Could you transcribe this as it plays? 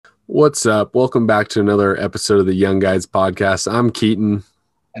What's up? Welcome back to another episode of the Young Guides podcast. I'm Keaton,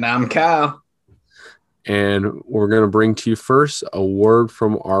 And I'm Kyle. and we're going to bring to you first a word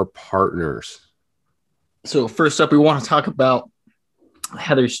from our partners. So first up, we want to talk about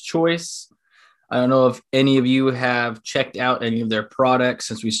Heather's Choice. I don't know if any of you have checked out any of their products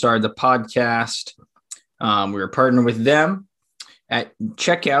since we started the podcast. We were partnered with them. At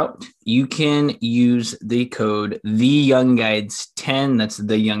checkout, you can use the code TheYoungGuides10. That's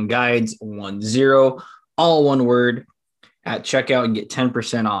The Young Guides 10, all one word, at checkout and get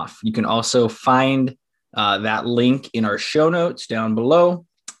 10% off. You can also find that link in our show notes down below,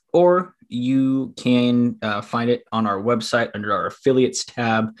 or you can find it on our website under our affiliates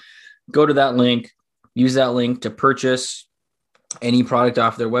tab. Go to that link, use that link to purchase any product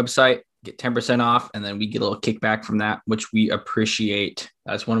off their website, get 10% off, and then we get a little kickback from that, which we appreciate.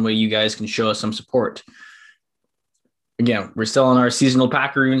 That's one way you guys can show us some support. Again, we're selling our seasonal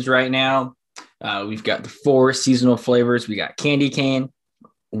packaroons right now. We've got the 4 seasonal flavors. We got candy cane,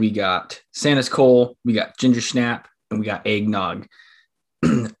 we got Santa's Coal, we got ginger snap, and we got eggnog.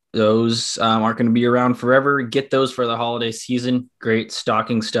 Those aren't going to be around forever. Get those for the holiday season. Great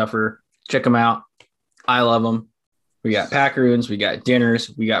stocking stuffer. Check them out. I love them. We got packaroons, we got dinners,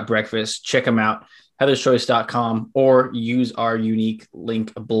 we got breakfast. Check them out. HeathersChoice.com, or use our unique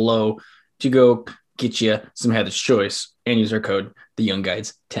link below to go get you some Heather's Choice and use our code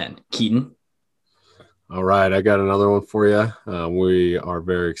TheYoungGuides10. Keaton. All right, I got another one for you. We are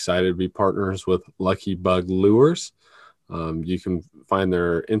very excited to be partners with Lucky Bug Lures. You can find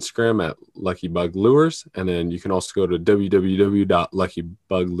their Instagram at Lucky Bug Lures, and then you can also go to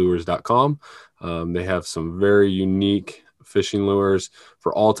www.luckybuglures.com. They have some very unique fishing lures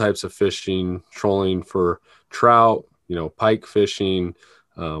for all types of fishing, trolling for trout, pike fishing,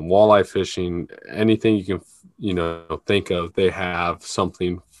 walleye fishing, anything you can, think of. They have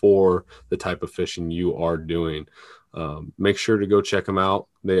something for the type of fishing you are doing. Make sure to go check them out.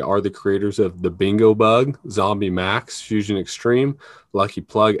 They are the creators of the Bingo Bug, Zombie Max, Fusion Extreme, Lucky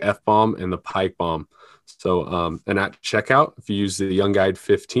Plug, F-Bomb, and the Pike Bomb. So, and at checkout, if you use the Young Guide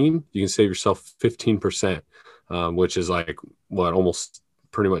 15, you can save yourself 15%, which is almost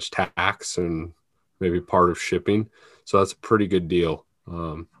pretty much tax and maybe part of shipping. So that's a pretty good deal.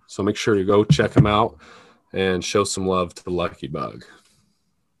 So make sure to go check them out and show some love to the Lucky Bug.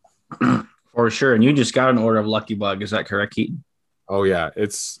 For sure. And you just got an order of Lucky Bug. Is that correct, Keaton? Oh yeah,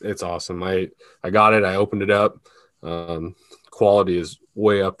 it's awesome. I got it. I opened it up. Quality is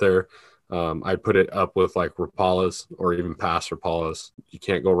way up there. I put it up with like Rapalas or even past Rapalas. You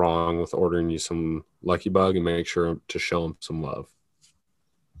can't go wrong with ordering you some Lucky Bug, and make sure to show them some love.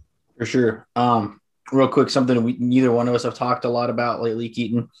 For sure. Real quick, something neither one of us have talked a lot about lately,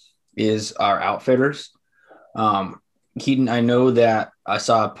 Keaton, is our outfitters. Keaton, I know that I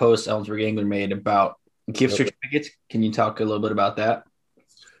saw a post Ellensburg Angler made about gift certificates. Can you talk a little bit about that?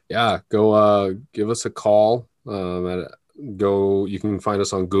 Yeah, go give us a call. You can find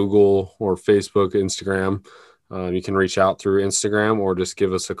us on Google or Facebook, Instagram. You can reach out through Instagram or just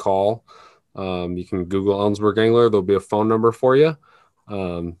give us a call. You can Google Ellensburg Angler. There'll be a phone number for you.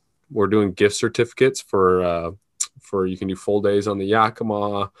 We're doing gift certificates for you can do full days on the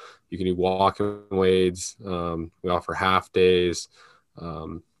Yakima. You can do walking wades. We offer half days.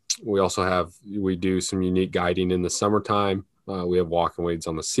 We do some unique guiding in the summertime. We have walking wades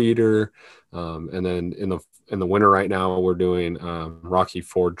on the Cedar. And then in the winter right now, we're doing Rocky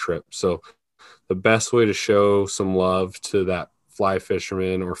Ford trip. So the best way to show some love to that fly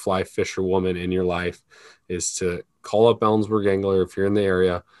fisherman or fly fisherwoman in your life is to call up Ellensburg Angler if you're in the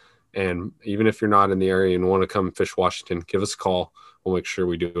area. And even if you're not in the area and want to come fish Washington, give us a call. We'll make sure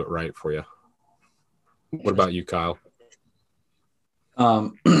we do it right for you. What about you, Kyle?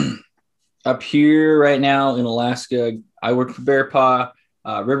 Up here right now in Alaska, I work for Bear Paw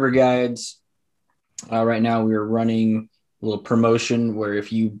River Guides. Right now we are running a little promotion where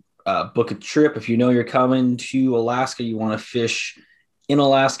if you book a trip, if you know you're coming to Alaska, you want to fish in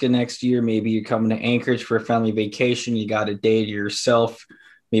Alaska next year, maybe you're coming to Anchorage for a family vacation, you got a day to yourself.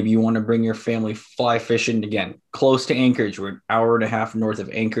 Maybe you want to bring your family fly fishing, again, close to Anchorage. We're an hour and a half north of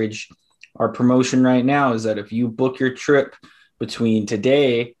Anchorage. Our promotion right now is that if you book your trip between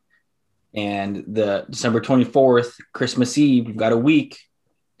today and the December 24th, Christmas Eve, you've got a week.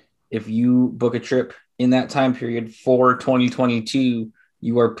 If you book a trip in that time period for 2022,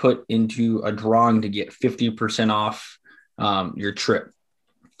 you are put into a drawing to get 50% off your trip.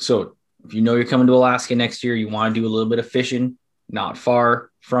 So if you know you're coming to Alaska next year, you want to do a little bit of fishing, not far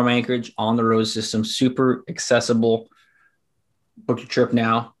from Anchorage, on the road system, super accessible. Book your trip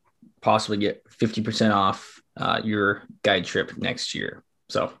now, possibly get 50% off your guide trip next year.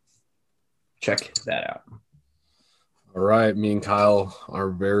 So check that out. All right. Me and Kyle are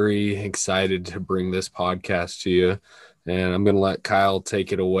very excited to bring this podcast to you. And I'm going to let Kyle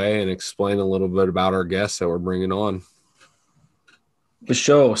take it away and explain a little bit about our guests that we're bringing on. For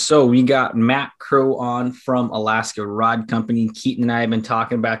sure. So we got Matt Crowe on from Alaska Rod Company. Keaton and I have been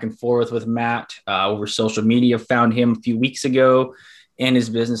talking back and forth with Matt over social media. Found him a few weeks ago and his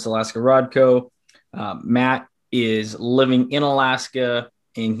business, Alaska Rod Co. Matt is living in Alaska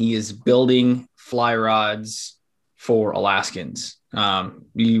and he is building fly rods for Alaskans.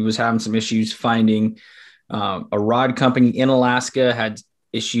 He was having some issues finding a rod company in Alaska, had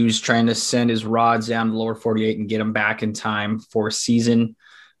issues trying to send his rods down to the lower 48 and get them back in time for a season.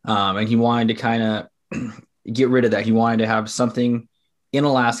 And he wanted to kind of get rid of that. He wanted to have something in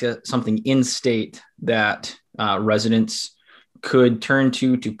Alaska, something in state that residents could turn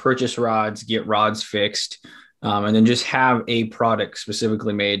to purchase rods, get rods fixed, and then just have a product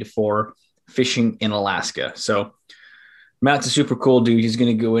specifically made for fishing in Alaska. So Matt's a super cool dude. He's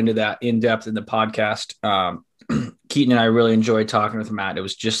going to go into that in depth in the podcast. Keaton and I really enjoyed talking with Matt. It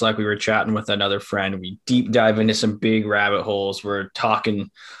was just like we were chatting with another friend. We deep dive into some big rabbit holes. We're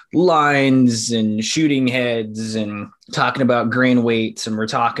talking lines and shooting heads and talking about grain weights. And we're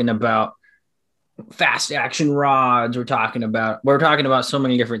talking about fast action rods. We're talking about so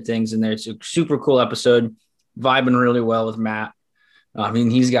many different things in there. It's a super cool episode, vibing really well with Matt. I mean,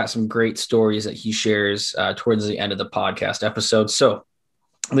 he's got some great stories that he shares towards the end of the podcast episode. So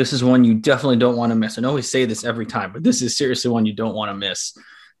this is one you definitely don't want to miss. I know we say this every time, but this is seriously one you don't want to miss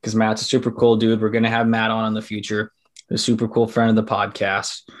because Matt's a super cool dude. We're going to have Matt on in the future, a super cool friend of the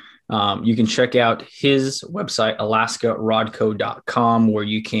podcast. You can check out his website, alaskarodco.com, where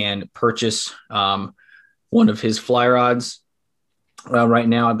you can purchase one of his fly rods. Right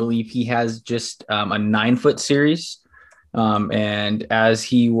now, I believe he has just a 9-foot series. And as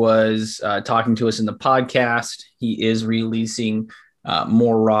he was talking to us in the podcast, he is releasing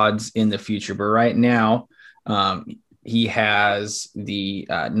more rods in the future. But right now, he has the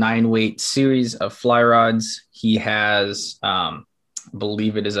 9-weight series of fly rods. He has, I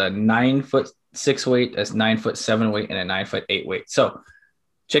believe it is a 9-foot 6-weight, a 9-foot 7-weight, and a 9-foot 8-weight. So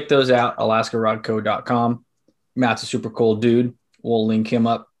check those out, alaskarodco.com. Matt's a super cool dude. We'll link him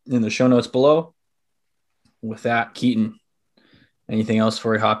up in the show notes below. With that, Keaton, anything else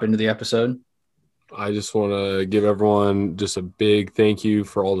before we hop into the episode? I just want to give everyone just a big thank you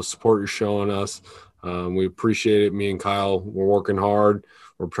for all the support you're showing us. We appreciate it. Me and Kyle, we're working hard.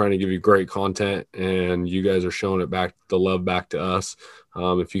 We're trying to give you great content, and you guys are showing it back, the love back to us.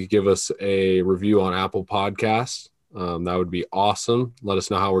 If you could give us a review on Apple Podcasts, that would be awesome. Let us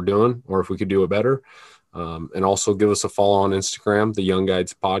know how we're doing or if we could do it better. And also give us a follow on Instagram, the Young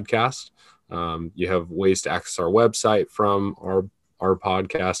Guides Podcast. You have ways to access our website from our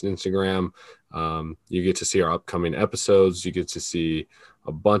podcast and Instagram. You get to see our upcoming episodes. You get to see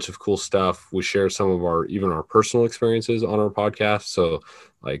a bunch of cool stuff. We share some of our personal experiences on our podcast. So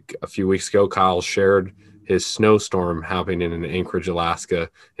like a few weeks ago, Kyle shared his snowstorm happening in Anchorage, Alaska,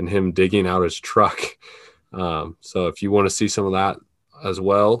 and him digging out his truck. So if you want to see some of that as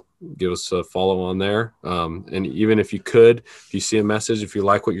well, give us a follow on there. And even if you see a message, if you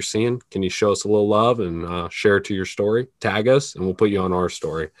like what you're seeing, can you show us a little love and share it to your story, tag us, and we'll put you on our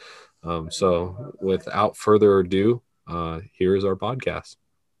story. So without further ado, here is our podcast.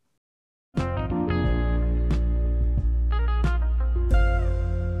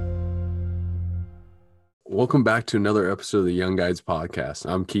 Welcome back to another episode of the Young Guides Podcast.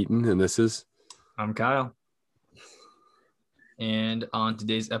 I'm Keaton, and I'm Kyle. And on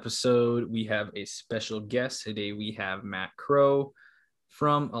today's episode, we have a special guest. Today, we have Matt Crowe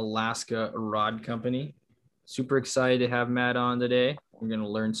from Alaska Rod Company. Super excited to have Matt on today. We're going to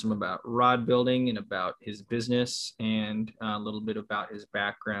learn some about rod building and about his business and a little bit about his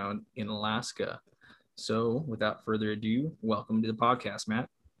background in Alaska. So without further ado, welcome to the podcast, Matt.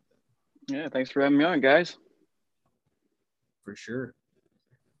 Yeah, thanks for having me on, guys. For sure.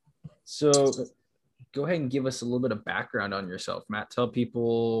 So go ahead and give us a little bit of background on yourself, Matt. Tell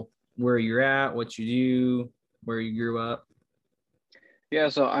people where you're at, what you do, where you grew up. Yeah,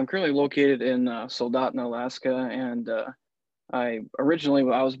 so I'm currently located in Soldotna, Alaska, and I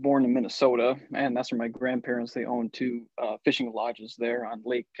was born in Minnesota, and that's where my grandparents, they owned 2 fishing lodges there on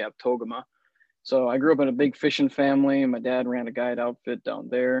Lake Kaptogama. So I grew up in a big fishing family, and my dad ran a guide outfit down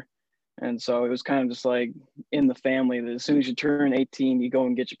there. And so it was kind of just like in the family that as soon as you turn 18, you go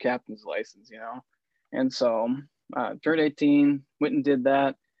and get your captain's license, you know? And so turned 18, went and did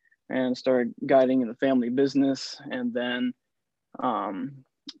that and started guiding in the family business. And then a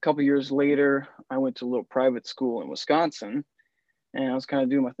couple years later, I went to a little private school in Wisconsin. and I was kind of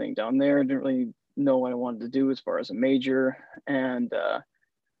doing my thing down there. Didn't really know what I wanted to do as far as a major. And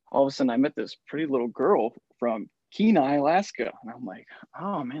all of a sudden I met this pretty little girl from Kenai, Alaska. And I'm like,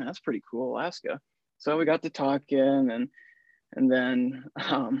 oh man, that's pretty cool, Alaska. So we got to talking, and then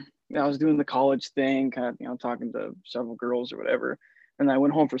I was doing the college thing, kind of, talking to several girls or whatever. And I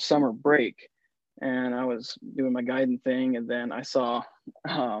went home for summer break, and I was doing my guiding thing. And then I saw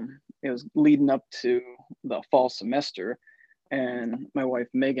it was leading up to the fall semester, and my wife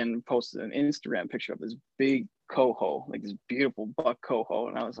Megan posted an Instagram picture of this big coho, like this beautiful buck coho,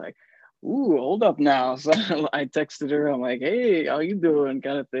 and I was like, "Ooh, hold up now!" So I texted her. I'm like, "Hey, how you doing?"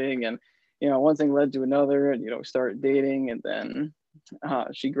 kind of thing, and one thing led to another, and we started dating, and then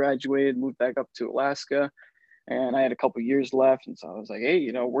she graduated, moved back up to Alaska, and I had a couple years left, and so I was like,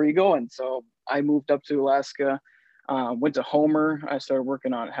 "Hey, where are you going?" So I moved up to Alaska, went to Homer. I started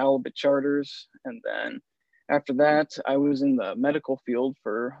working on halibut charters, and then after that, I was in the medical field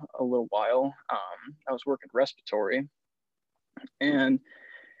for a little while. I was working respiratory, and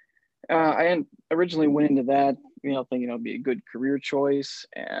I originally went into that, thinking it would be a good career choice,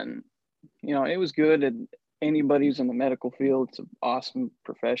 and it was good. And anybody who's in the medical field, it's an awesome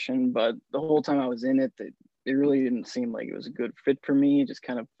profession. But the whole time I was in it, it really didn't seem like it was a good fit for me. It just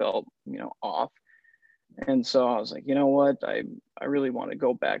kind of felt, off. And so I was like, you know what? I really want to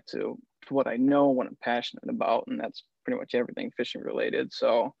go back to what I know, what I'm passionate about, and that's pretty much everything fishing related.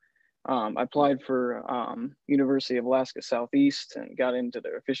 So I applied for University of Alaska Southeast and got into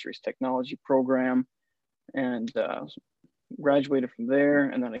their fisheries technology program, and graduated from there.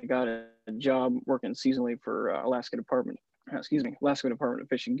 And then I got a job working seasonally for Alaska Department of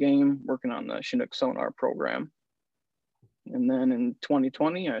Fish and Game, working on the Chinook sonar program. And then in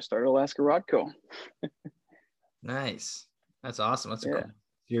 2020, I started Alaska Rod Co. Nice. That's awesome. That's a cool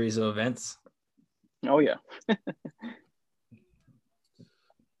series of events. Oh yeah.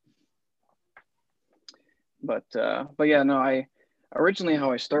 But yeah, no, I originally,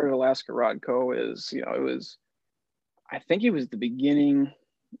 how I started Alaska Rod Co. is, I think it was the beginning,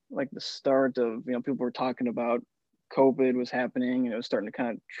 like the start of, people were talking about COVID was happening, and it was starting to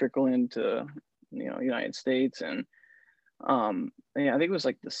kind of trickle into, United States. And yeah, I think it was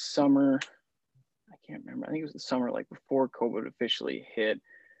like the summer, I can't remember. I think it was the summer, like before COVID officially hit.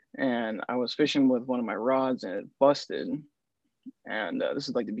 And I was fishing with one of my rods, and it busted. And this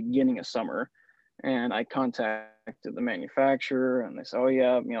is like the beginning of summer. And I contacted the manufacturer, and they said, "Oh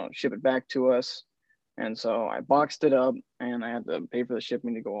yeah, ship it back to us." And so I boxed it up, and I had to pay for the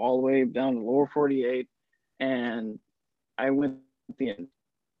shipping to go all the way down to the lower 48. And I went the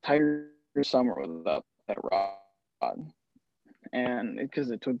entire summer without that rod. And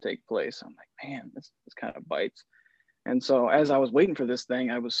because it would take place, I'm like, man, this kind of bites. And so as I was waiting for this thing,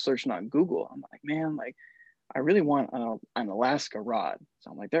 I was searching on Google. I'm like, man, like I really want an Alaska rod.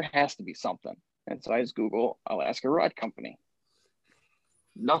 So I'm like, there has to be something. And so I just Google Alaska Rod Company.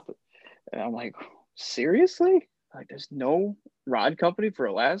 Nothing. And I'm like, seriously? Like, there's no rod company for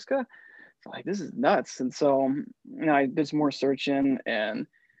Alaska? So like, this is nuts. And so, I did some more searching, and,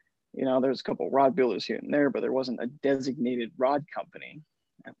 there's a couple rod builders here and there, but there wasn't a designated rod company.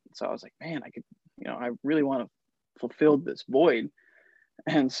 And so I was like, man, I could, I really want to fulfill this void.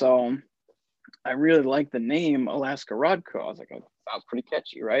 And so I really liked the name Alaska Rod Co. I was like, oh, that was pretty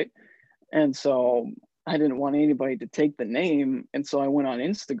catchy, right? And so I didn't want anybody to take the name. And so I went on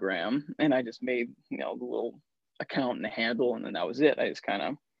Instagram, and I just made, the little account and the handle, and then that was it. I just kind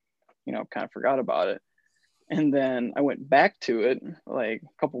of forgot about it. And then I went back to it like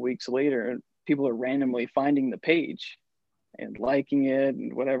a couple weeks later, and people are randomly finding the page and liking it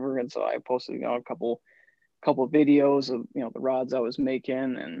and whatever. And so I posted, a couple of videos of, the rods I was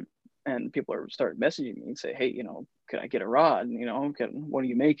making, and people are starting messaging me and say, hey, could I get a rod? What are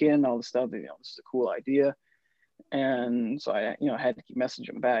you making? All this stuff. This is a cool idea. And so I, had to keep messaging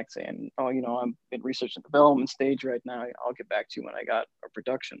them back saying, oh, I'm in research and development stage right now. I'll get back to you when I got a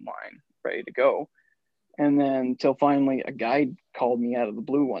production line ready to go. And then till finally a guide called me out of the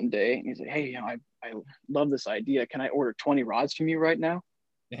blue one day, and he said, hey, I love this idea. Can I order 20 rods from you right now?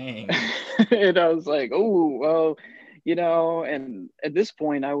 Dang. And I was like, oh, well, and at this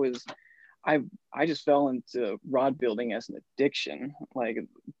point I just fell into rod building as an addiction. Like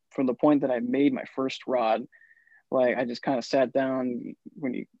from the point that I made my first rod, like I just kind of sat down.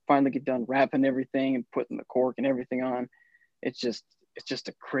 When you finally get done wrapping everything and putting the cork and everything on, it's just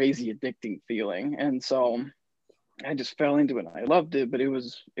a crazy addicting feeling. And so I just fell into it, and I loved it, but it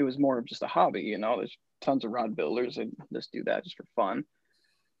was more of just a hobby. There's tons of rod builders that just do that just for fun.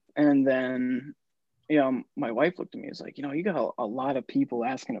 And then my wife looked at me, is like, you got a lot of people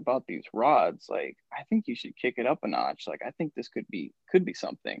asking about these rods. Like, I think you should kick it up a notch. Like, I think this could be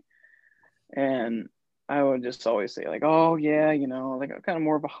something. And I would just always say like, oh yeah, like kind of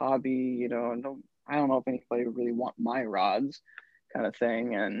more of a hobby, no, I don't know if anybody would really want my rods kind of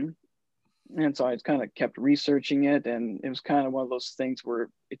thing. And so I just kind of kept researching it, and it was kind of one of those things where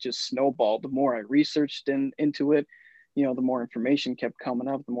it just snowballed. The more I researched into it, the more information kept coming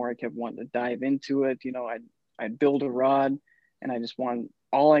up, the more I kept wanting to dive into it. I'd build a rod, and I just wanted,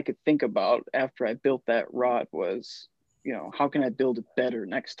 all I could think about after I built that rod was, how can I build it better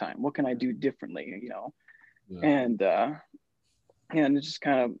next time? What can I do differently? Yeah. And it just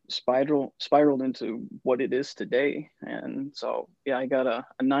kind of spiraled into what it is today. And so, yeah, I got a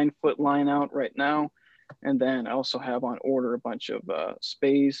 9-foot line out right now. And then I also have on order a bunch of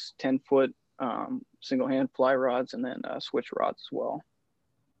Space 10-foot single hand fly rods, and then switch rods as well.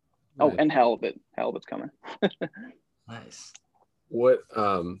 Oh, Nice. and halibut's coming. Nice. What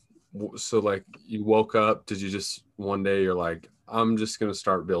so like you woke up, did you just one day you're like, I'm just gonna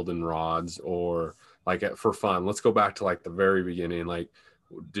start building rods, or like for fun? Let's go back to like the very beginning. Like,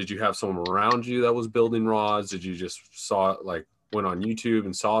 did you have someone around you that was building rods? Did you just saw it, like went on YouTube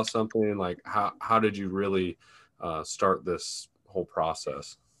and saw something? Like how did you really start this whole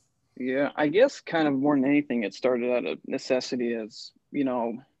process? Yeah, I guess kind of more than anything, it started out of necessity. As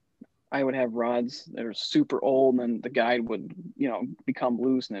I would have rods that are super old, and the guide would, become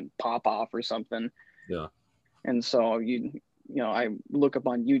loose and then pop off or something. Yeah. And so I look up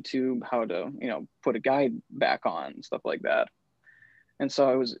on YouTube how to, put a guide back on and stuff like that. And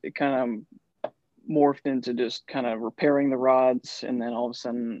so it kind of morphed into just kind of repairing the rods. And then all of a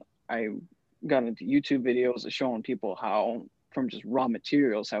sudden I got into YouTube videos of showing people how, from just raw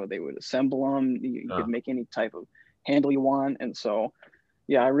materials, how they would assemble them. You could make any type of handle you want. And so,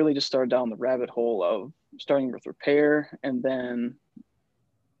 yeah, I really just started down the rabbit hole of starting with repair. And then,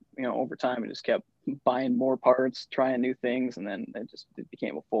 over time, it just kept buying more parts, trying new things. And then it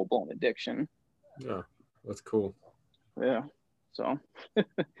became a full blown addiction. Yeah, that's cool. Yeah. So. And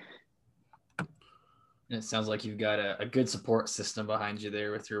it sounds like you've got a good support system behind you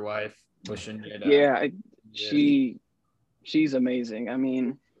there with your wife pushing you. Yeah, she's amazing. I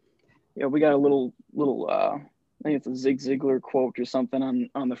mean, we got a little I think it's a Zig Ziglar quote or something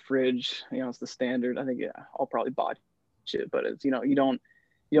on the fridge. It's the standard. I think, yeah, I'll probably botch it, but it's, you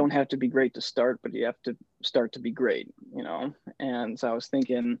don't have to be great to start, but you have to start to be great. And so I was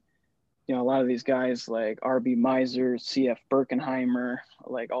thinking, a lot of these guys like RB Miser, CF Birkenheimer,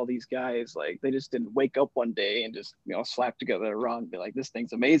 like all these guys, like they just didn't wake up one day and just, slap together a rod and be like, this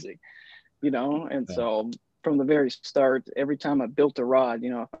thing's amazing, And so from the very start, every time I built a rod,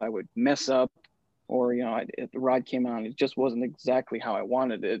 if I would mess up, or, if the rod came out, it just wasn't exactly how I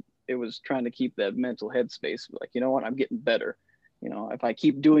wanted it. It was trying to keep that mental headspace, like, you know what, I'm getting better. If I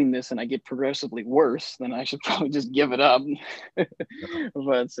keep doing this and I get progressively worse, then I should probably just give it up.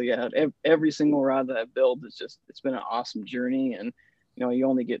 But so yeah, every single rod that I build, it's been an awesome journey, and you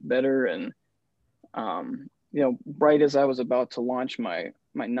only get better. And right as I was about to launch my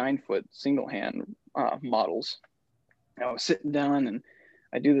 9-foot single hand models, I was sitting down and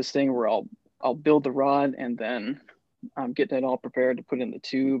I do this thing where I'll build the rod, and then I'm getting it all prepared to put in the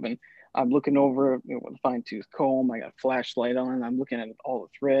tube, and I'm looking over with a fine tooth comb. I got a flashlight on. I'm looking at all the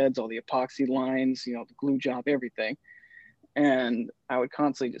threads, all the epoxy lines, the glue job, everything. And I would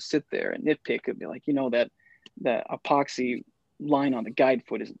constantly just sit there and nitpick and be like, that epoxy line on the guide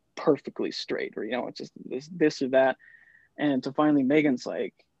foot is perfectly straight, or, it's just this or that. And to finally Megan's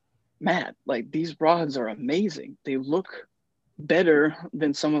like, Matt, like these rods are amazing. They look better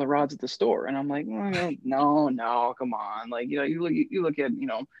than some of the rods at the store. And I'm like, no, come on. Like, you look at,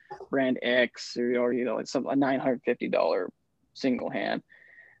 brand X, or it's a $950 single hand.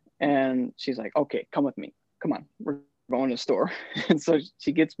 And she's like, okay, come with me. Come on, we're going to the store. And so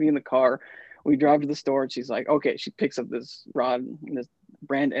she gets me in the car. We drive to the store, and she's like, okay, she picks up this rod, this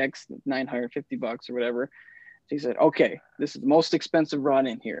brand X, $950 or whatever. She said, okay, this is the most expensive rod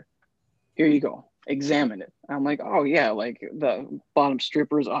in here. Here you go. Examine it. I'm like, oh yeah, like the bottom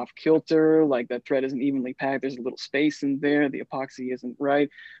stripper is off kilter, like that thread isn't evenly packed, there's a little space in there, the epoxy isn't right.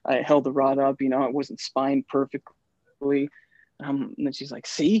 I held the rod up, it wasn't spined perfectly. And then she's like,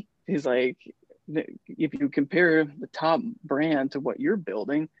 see, he's like, if you compare the top brand to what you're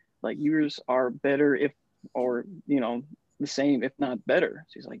building, like yours are better, the same, if not better.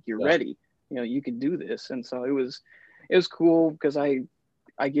 She's like, you're ready, you can do this. And so it was cool, because I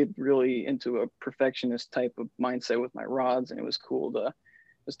get really into a perfectionist type of mindset with my rods, and it was cool to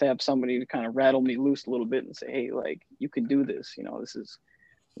just have somebody to kind of rattle me loose a little bit and say, hey, like, you can do this,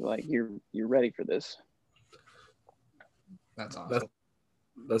 like you're ready for this. That's awesome.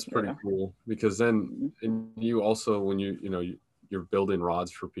 That's pretty cool, because then, and you also, when you're building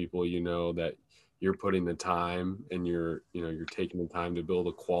rods for people, that you're putting the time, and you're taking the time to build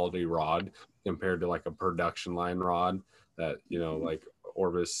a quality rod compared to like a production line rod that like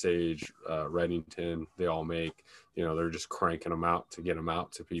Orvis, Sage, Reddington, they all make. They're just cranking them out to get them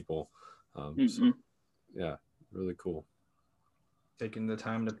out to people. So yeah, really cool. Taking the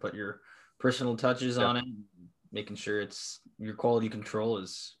time to put your personal touches on it, making sure your quality control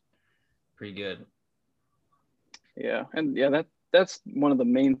is pretty good. Yeah, and that's one of the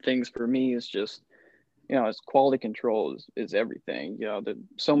main things for me is just, is quality control is everything.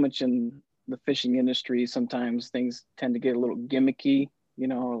 So much in the fishing industry, sometimes things tend to get a little gimmicky,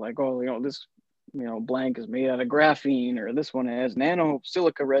 like, oh, this, blank is made out of graphene, or this one has nano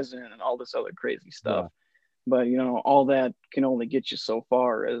silica resin and all this other crazy stuff. But, all that can only get you so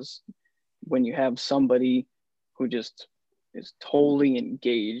far, as when you have somebody who just is totally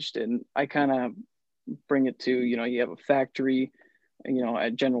engaged. And I kind of bring it to, you have a factory,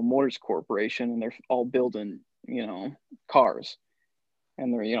 at General Motors Corporation, and they're all building, cars,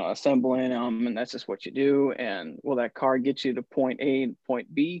 and they're, assembling them, and that's just what you do. And will that car get you to point A and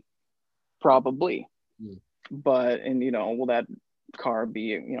point B? Probably. But, and, will that car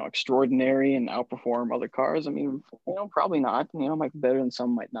be, extraordinary and outperform other cars? I mean, probably not. Might be better than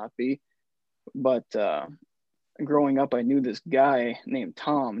some, might not be. But growing up, I knew this guy named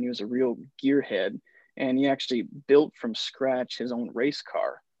Tom, and he was a real gearhead, and he actually built from scratch his own race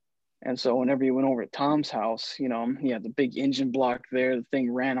car. And so whenever you went over to Tom's house, he had the big engine block there. The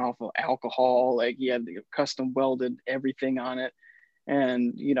thing ran off of alcohol. Like, he had the custom welded everything on it.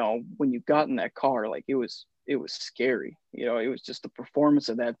 And, when you got in that car, like, it was scary. It was just, the performance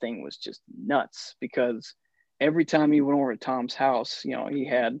of that thing was just nuts, because every time you went over to Tom's house, he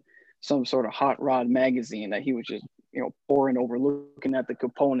had some sort of hot rod magazine that he was just, poring over, looking at the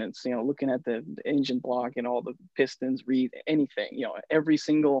components, looking at the engine block and all the pistons, read anything, every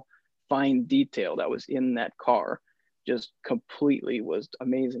single fine detail that was in that car just completely was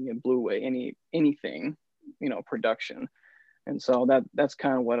amazing and blew away anything, production. And so that's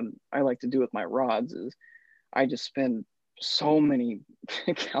kind of what I like to do with my rods, is I just spend so many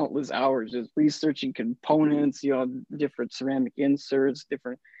countless hours just researching components, different ceramic inserts,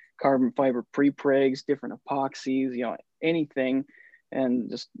 different carbon fiber prepregs, different epoxies, anything, and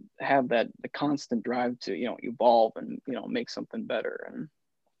just have the constant drive to, evolve and, make something better. And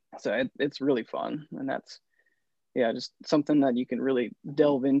so it's really fun. And that's, just something that you can really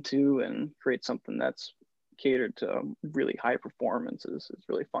delve into and create something that's catered to really high performances. It's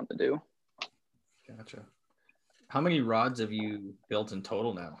really fun to do. Gotcha. How many rods have you built in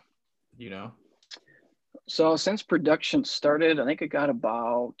total now? So since production started, I think I got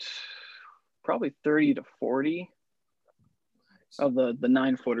about probably 30 to 40 of the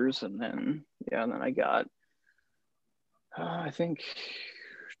 9-footers. And then, and then I got, I think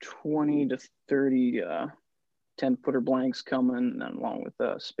 20 to 30 10-footer blanks coming, and along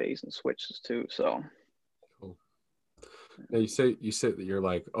with space and switches too. So cool. Now you say that you're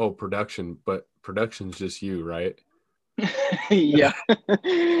like, oh, production, but production's just you, right? yeah.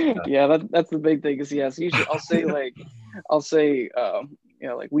 That's the big thing, is usually I'll say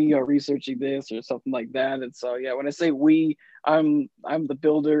like we are researching this or something like that. And so when I say we, I'm the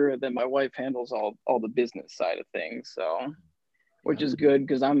builder, and then my wife handles all the business side of things, so which is good,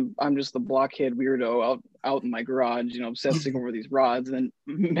 because I'm just the blockhead weirdo out in my garage, obsessing over these rods. And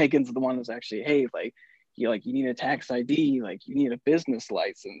then Megan's the one that's actually, hey, like you need a tax ID, like you need a business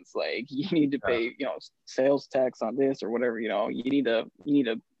license, like you need to pay, sales tax on this or whatever, you need a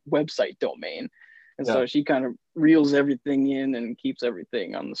website domain. And so she kind of reels everything in and keeps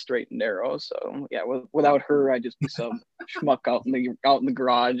everything on the straight and narrow. So without her, I'd just be some schmuck out in the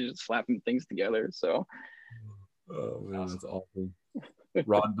garage, just slapping things together. So oh man, that's awesome.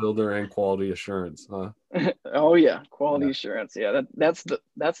 Rod builder and quality assurance, huh? Oh yeah, quality assurance. Yeah,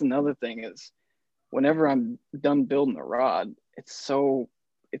 that's another thing, is whenever I'm done building a rod, it's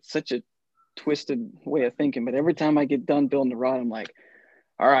such a twisted way of thinking, but every time I get done building a rod, I'm like,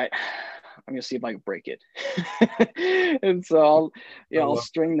 all right, I'm gonna see if I can break it. And so I'll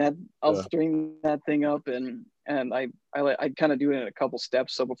string that thing up, and I kind of do it in a couple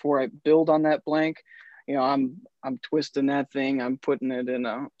steps. So before I build on that blank, I'm twisting that thing, I'm putting it in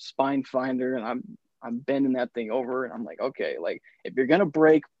a spine finder, and I'm bending that thing over, and I'm like, okay, like if you're gonna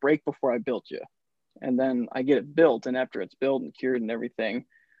break before I build you. And then I get it built, and after it's built and cured and everything,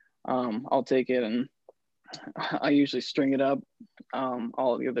 I'll take it, and I usually string it up,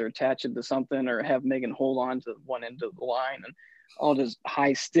 I'll either attach it to something or have Megan hold on to one end of the line, and I'll just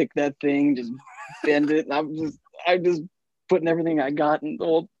high stick that thing, just bend it. And I'm just putting everything I got. And the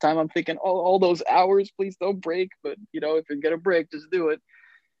whole time I'm thinking, oh, all those hours, please don't break. But, if you're going to break, just do it.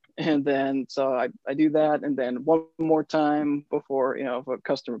 And then, so I do that. And then one more time before, if a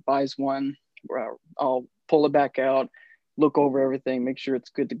customer buys one, I'll pull it back out, look over everything, make sure it's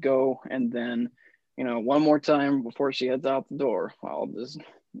good to go. And then, one more time before she heads out the door, I'll just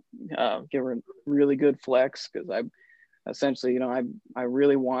give her a really good flex, because I essentially, I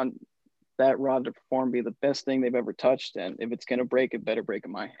really want that rod to perform, be the best thing they've ever touched. And if it's going to break, it better break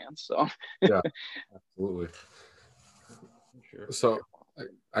in my hands. So yeah, absolutely. Sure. So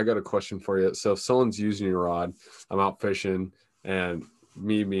I got a question for you. So if someone's using your rod, I'm out fishing, and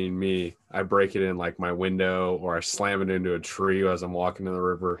me being me, I break it in like my window, or I slam it into a tree as I'm walking in the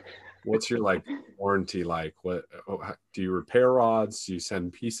river. What's your warranty like? What do you repair rods? Do you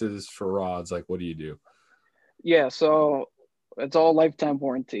send pieces for rods? Like, what do you do? Yeah, so it's all lifetime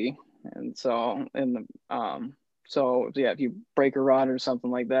warranty. And so, if you break a rod or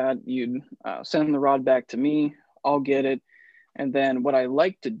something like that, you'd send the rod back to me. I'll get it. And then what I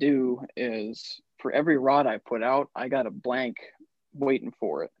like to do is, for every rod I put out, I got a blank waiting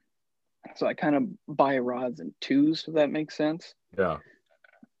for it. So I kind of buy rods in twos, if that makes sense. Yeah.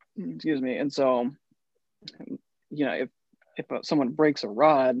 Excuse me. And so, if someone breaks a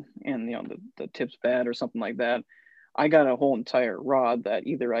rod and, the tip's bad or something like that, I got a whole entire rod that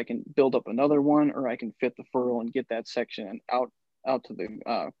either I can build up another one, or I can fit the furl and get that section out to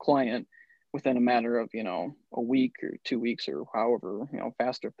the client within a matter of, a week or 2 weeks, or however,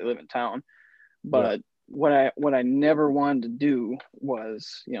 faster if they live in town. But what I never wanted to do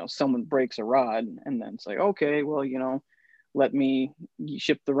was, someone breaks a rod and then say, okay, well, let me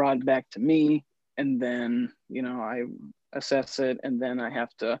ship the rod back to me. And then, I assess it, and then I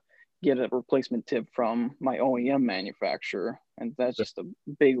have to get a replacement tip from my OEM manufacturer. And that's just a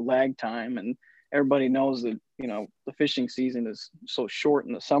big lag time. And everybody knows that, the fishing season is so short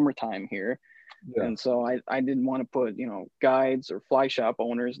in the summertime here. Yeah. And so I didn't want to put, guides or fly shop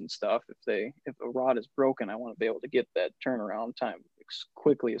owners and stuff. If a rod is broken, I want to be able to get that turnaround time as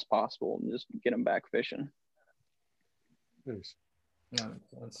quickly as possible and just get them back fishing. Nice. Yeah,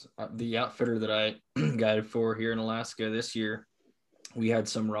 that's the outfitter that I guided for here in Alaska this year. We had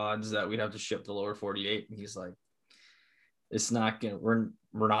some rods that we'd have to ship to lower 48, and he's like,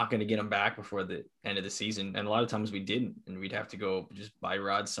 we're not gonna get them back before the end of the season. And a lot of times we didn't, and we'd have to go just buy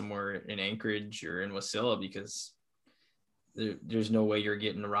rods somewhere in Anchorage or in Wasilla, because there's no way you're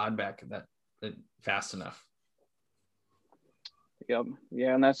getting the rod back that fast enough. Yep.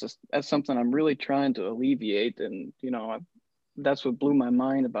 Yeah, and that's something I'm really trying to alleviate. And that's what blew my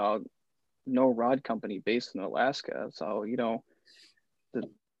mind about no rod company based in Alaska. So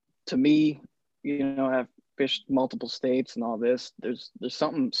to me, I've fished multiple states and all this. There's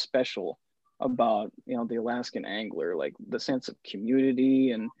something special about the Alaskan angler, like the sense of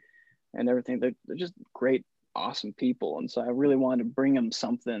community and everything. They're just great, awesome people. And so I really wanted to bring them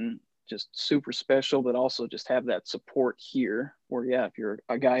something just super special, but also just have that support here. Where if you're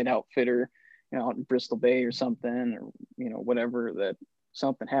a guide outfitter, out in Bristol Bay or something, or whatever, that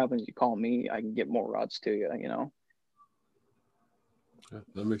something happens, you call me, I can get more rods to you. Yeah,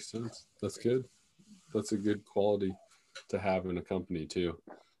 that makes sense. That's good. That's a good quality to have in a company too.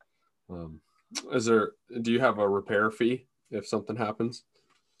 Do you have a repair fee if something happens?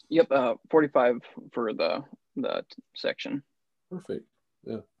 Yep. 45 for the section. Perfect.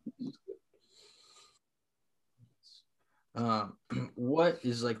 Yeah. What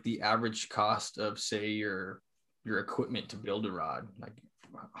is like the average cost of, say, your equipment to build a rod? Like,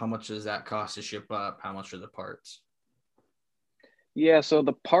 how much does that cost to ship up? How much are the parts? Yeah, so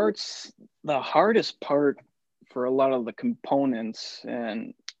the parts, the hardest part for a lot of the components,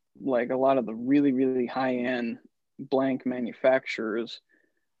 and like a lot of the really, really high-end blank manufacturers,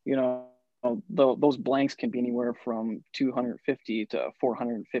 those blanks can be anywhere from $250 to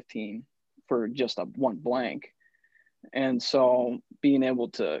 $415 for just one blank. And so being able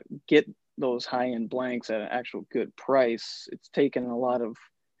to get those high-end blanks at an actual good price, it's taken a lot of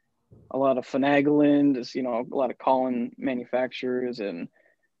finagling, just, a lot of calling manufacturers. And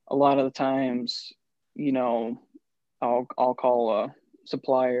a lot of the times, I'll call a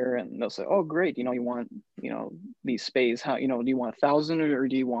supplier and they'll say, oh, great. You want, these spays, how, do you want 1,000 or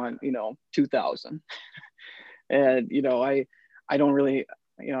do you want, 2,000? And, I don't really,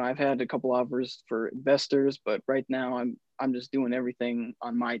 I've had a couple offers for investors, but right now I'm just doing everything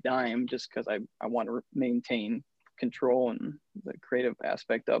on my dime, just because I want to maintain control and the creative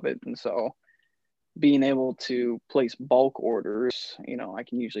aspect of it. And so being able to place bulk orders, I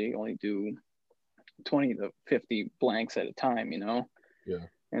can usually only do 20 to 50 blanks at a time, Yeah.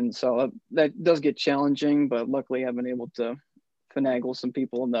 And so that does get challenging, but luckily I've been able to finagle some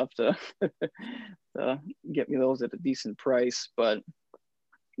people enough to, to get me those at a decent price. But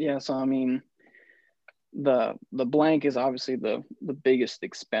yeah, so I mean, the blank is obviously the biggest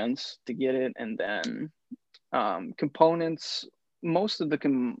expense to get it, and then components. Most of the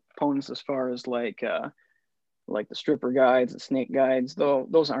components, as far as like the stripper guides, the snake guides, though,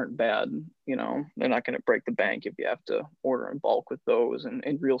 those aren't bad. They're not going to break the bank if you have to order in bulk with those, and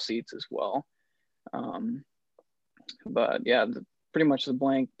reel seats as well. But yeah, pretty much the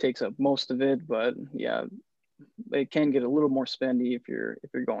blank takes up most of it. But yeah, it can get a little more spendy if you're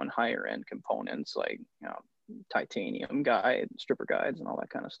going higher end components like titanium guide, stripper guides, and all that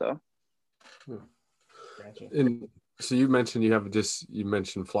kind of stuff. Gotcha. And so you mentioned you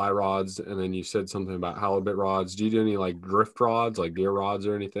mentioned fly rods, and then you said something about halibut rods. Do you do any like drift rods, like gear rods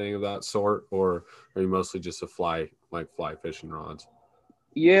or anything of that sort, or are you mostly just fly fishing rods?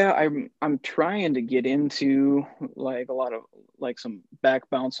 Yeah, I'm trying to get into like a lot of like some back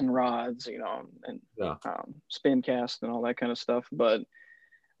bouncing rods, and Yeah. spin cast and all that kind of stuff. But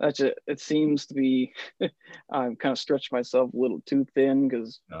it seems to be I'm kind of stretched myself a little too thin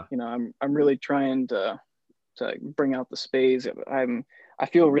because I'm really trying to bring out the spays. I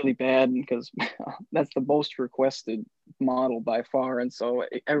feel really bad because that's the most requested model by far, and so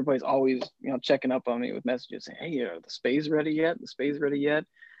everybody's always checking up on me with messages saying, "Hey, the spays ready yet? The spays ready yet?"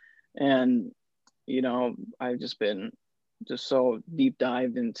 And I've just been so deep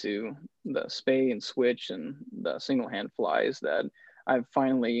dived into the spay and switch and the single hand flies that I've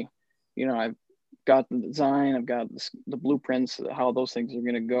finally, I've got the design, I've got the blueprints of how those things are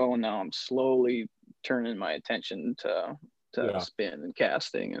going to go, and now I'm slowly turning my attention to spin and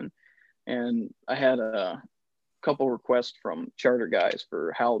casting, and I had a couple requests from charter guys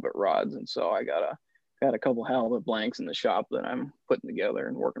for halibut rods, and so I got a couple halibut blanks in the shop that I'm putting together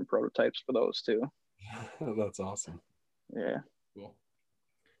and working prototypes for those too. That's awesome. Yeah. Cool.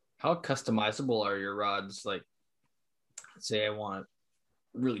 How customizable are your rods? Like, say I want to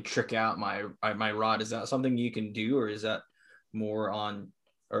really trick out my rod. Is that something you can do, or is that more on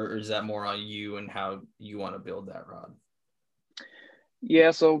you and how you want to build that rod?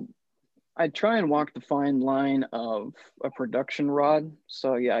 Yeah, so I try and walk the fine line of a production rod.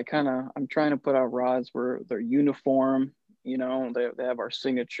 So yeah, I'm trying to put out rods where they're uniform, they have our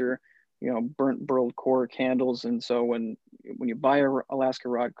signature, burnt burled cork handles. And so when you buy a Alaska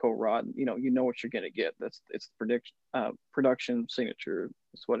Rod Co. rod, you know what you're going to get. It's production signature.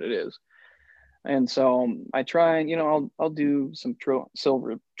 It's what it is. And so I try and, I'll do some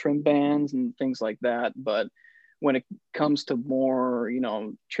silver trim bands and things like that. But when it comes to more,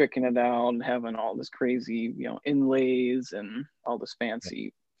 tricking it out and having all this crazy, inlays and all this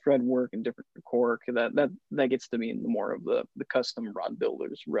fancy thread work and different cork, that gets to me more of the custom rod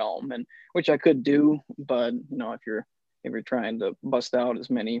builder's realm, and which I could do, but if you're trying to bust out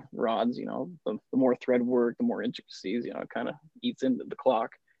as many rods, the more thread work, the more intricacies, it kind of eats into the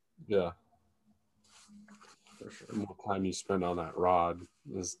clock. Yeah. For sure. The more time you spend on that rod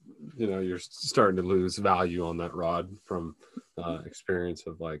is, you're starting to lose value on that rod from experience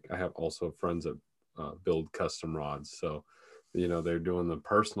of like, I have also friends that build custom rods. So, they're doing the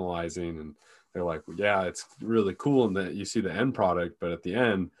personalizing and they're like, well, yeah, it's really cool in that you see the end product, but at the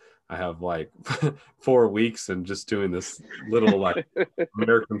end, I have like 4 weeks and just doing this little like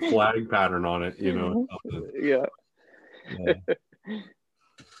American flag pattern on it, Yeah.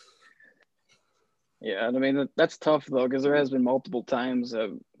 Yeah, and I mean that's tough though, because there has been multiple times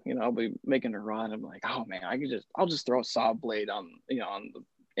of I'll be making a rod. I'm like, oh man, I'll just throw a saw blade on on the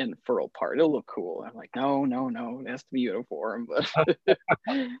end furrow part. It'll look cool. I'm like, no, it has to be uniform. But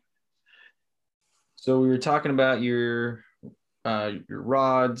so we were talking about your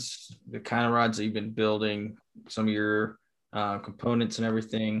rods, the kind of rods that you've been building, some of your components and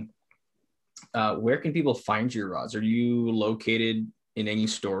everything. Where can people find your rods? Are you located in any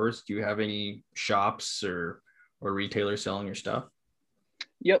stores? Do you have any shops or retailers selling your stuff?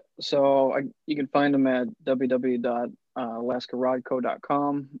 Yep. So you can find them at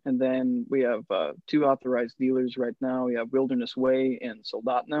www.alaskarodco.com. And then we have 2 authorized dealers right now. We have Wilderness Way in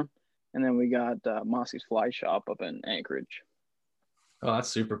Soldotna. And then we got Mossy's Fly Shop up in Anchorage. Oh, that's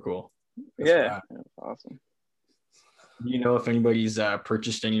super cool. That's awesome. Do you know if anybody's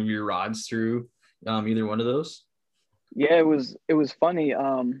purchased any of your rods through either one of those? Yeah, it was funny.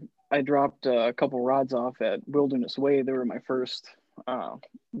 I dropped a couple rods off at Wilderness Way. They were my first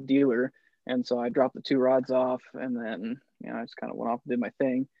dealer, and so I dropped the 2 rods off, and then I just kind of went off and did my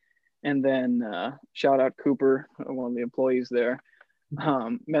thing. And then shout out Cooper, one of the employees there,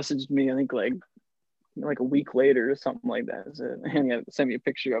 messaged me, I think like a week later or something like that. And he had sent me a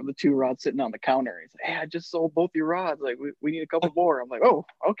picture of the 2 rods sitting on the counter. He's like, hey, I just sold both your rods. Like, we need a couple more. I'm like, oh,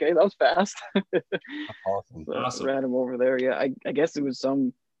 okay, that was fast. Awesome. So Awesome. ran him over there. Yeah, I guess it was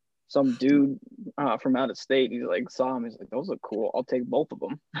some dude from out of state. He like saw him. He's like, those look cool. I'll take both of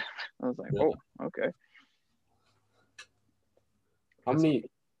them. I was like, oh, okay.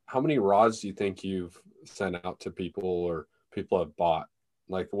 How many rods do you think you've sent out to people or people have bought?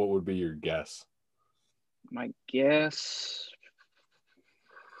 Like, what would be your guess? My guess.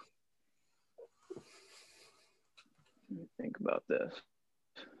 Let me think about this.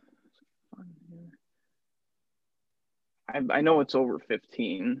 I know it's over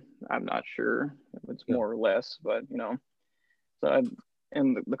 15. I'm not sure if it's more or less, but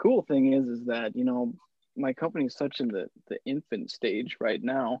and the cool thing is that, my company is such in the infant stage right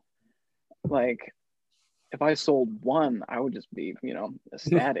now. Like, if I sold one, I would just be,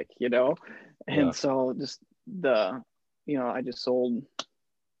 ecstatic, And so just I just sold,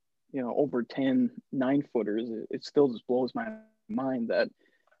 over 10 9-footers. It still just blows my mind that,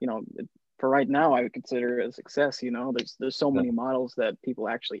 for right now, I would consider it a success. There's so many models that people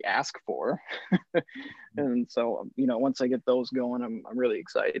actually ask for. And so, once I get those going, I'm really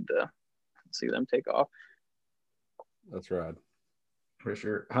excited to see them take off. That's rad. For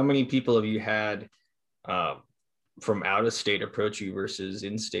sure. How many people have you had from out of state approach you versus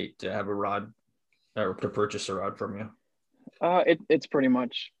in state to have a rod or to purchase a rod from you? It's pretty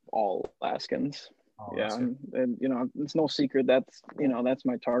much all Alaskans. Oh, yeah, and it's no secret that's that's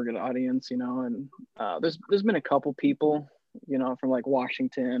my target audience. And there's been a couple people from like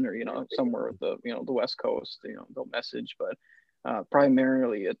Washington or somewhere at the the West Coast. They'll message, but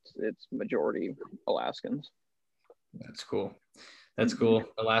primarily it's majority Alaskans. That's cool. That's cool.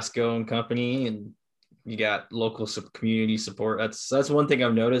 Alaska owned company, and you got local community support. That's one thing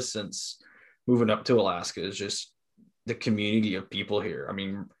I've noticed since moving up to Alaska is just the community of people here. I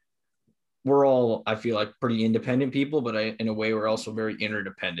mean, we're all, I feel like, pretty independent people, but in a way, we're also very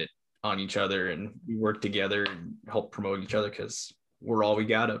interdependent on each other, and we work together and help promote each other because we're all we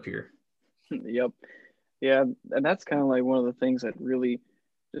got up here. Yep. Yeah, and that's kind of like one of the things that really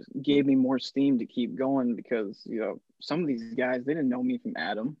just gave me more steam to keep going, because some of these guys, they didn't know me from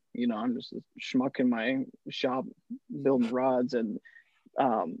Adam. I'm just a schmuck in my shop building rods, and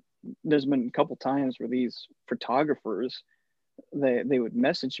there's been a couple times where these photographers, they would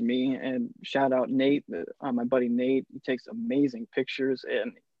message me, and shout out Nate, my buddy Nate. He takes amazing pictures,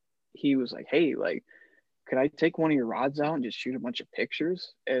 and he was like, hey, like, could I take one of your rods out and just shoot a bunch of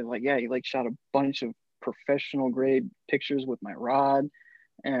pictures? And like, yeah, he like shot a bunch of professional grade pictures with my rod.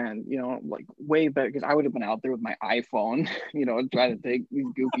 And like way better, because I would have been out there with my iPhone trying to take these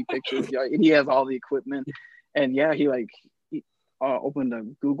goofy pictures. He has all the equipment. And yeah, he opened a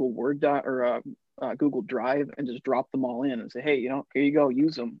Google Word doc or Google Drive and just dropped them all in and say, hey, here you go,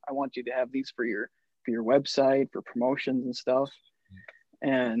 use them. I want you to have these for your website, for promotions and stuff.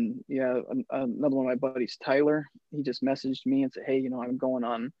 And yeah, another one of my buddies, Tyler, he just messaged me and said, hey, I'm going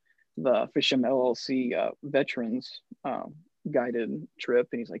on the Fish'em LLC veterans guided trip,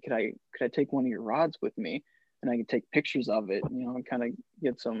 and he's like, could I take one of your rods with me, and I can take pictures of it, and kind of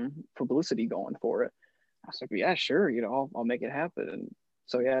get some publicity going for it. I was like, yeah, sure, I'll make it happen. And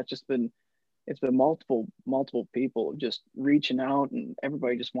so yeah, it's been multiple people just reaching out, and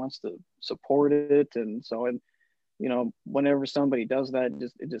everybody just wants to support it. And so, and whenever somebody does that,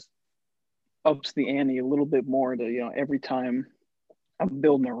 it just ups the ante a little bit more to every time I'm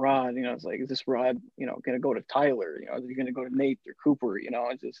building a rod, it's like, is this rod, going to go to Tyler? Is it going to go to Nate or Cooper?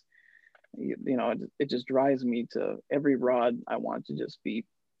 It's just, it just drives me to every rod. I want to just be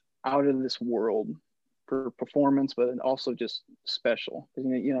out of this world for performance, but also just special, because,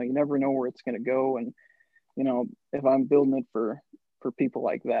 you never know where it's going to go. And, if I'm building it for people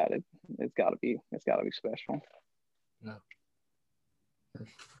like that, it's gotta be special. Yeah.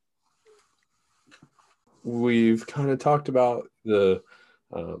 We've kind of talked about the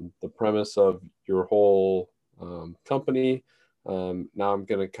premise of your whole company. Now I'm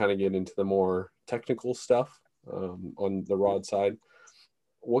going to kind of get into the more technical stuff on the rod side.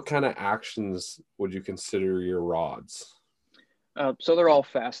 What kind of actions would you consider your rods? So they're all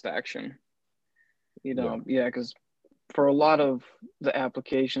fast action. Yeah, because for a lot of the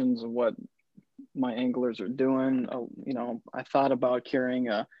applications of what my anglers are doing, I thought about carrying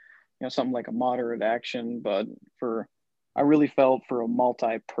something like a moderate action, but I really felt for a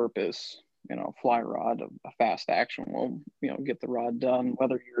multi-purpose, fly rod, a fast action will, get the rod done,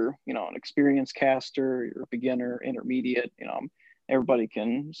 whether you're, an experienced caster, you're a beginner, intermediate, everybody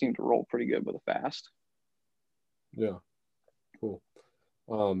can seem to roll pretty good with a fast. Yeah, cool.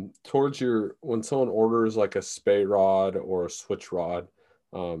 Towards when someone orders like a spay rod or a switch rod,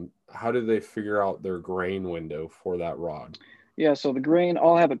 how do they figure out their grain window for that rod? Yeah, so the grain,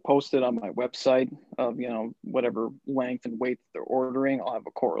 I'll have it posted on my website of, whatever length and weight they're ordering. I'll have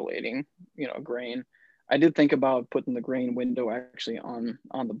a correlating, grain. I did think about putting the grain window actually on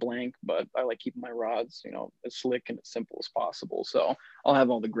the blank, but I like keeping my rods, as slick and as simple as possible. So I'll have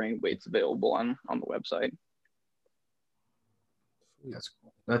all the grain weights available on the website. That's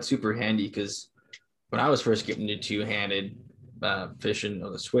cool. That's super handy because when I was first getting into two-handed fishing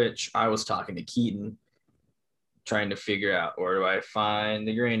on the switch, I was talking to Keaton, trying to figure out where do I find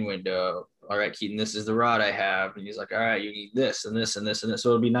the grain window. All right, Keaton, this is the rod I have, and he's like, all right, you need this and this and this and this.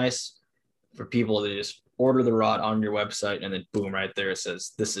 So it'd be nice for people to just order the rod on your website, and then boom, right there it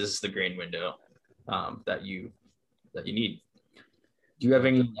says this is the grain window that you need. Do you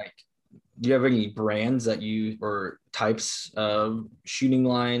have any brands that you or types of shooting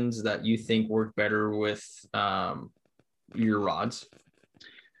lines that you think work better with your rods?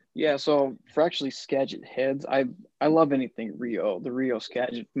 Yeah, so for actually Skagit heads, I love anything Rio. The Rio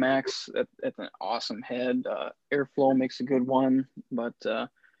Skagit Max, that's an awesome head. Airflow makes a good one, but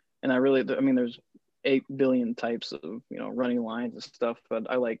and there's 8 billion types of running lines and stuff, but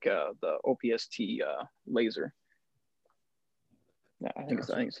I like the OPST laser. Yeah, I think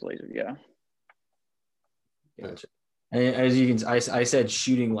it's laser. Yeah. Gotcha. As you can, I said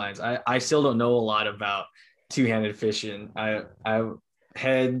shooting lines. I still don't know a lot about two-handed fishing. I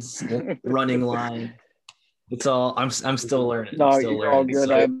heads, running line. It's all I'm still learning. No, still you're all good.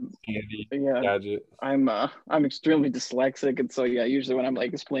 Gadget. I'm extremely dyslexic, and so yeah, usually when I'm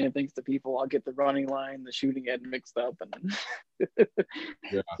like explaining things to people, I'll get the running line, the shooting head mixed up, and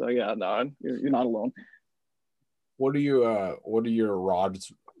Yeah. So yeah, no, you're not alone. What are your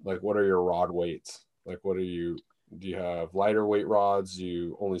rods like? What are your rod weights? Like, do you have lighter weight rods? Do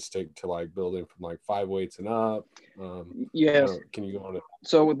you only stick to like building from like 5 weights and up? Yes. Can you go on it?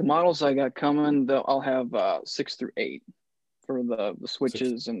 So with the models I got coming, I'll have 6 through 8 for the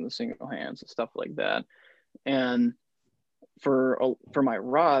switches and the single hands and stuff like that. And for my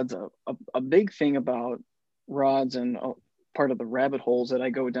rods, a big thing about rods and part of the rabbit holes that I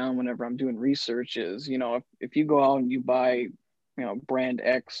go down whenever I'm doing research is, if you go out and you buy, brand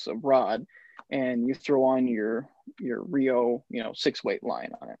X of rod and you throw on your Rio, 6-weight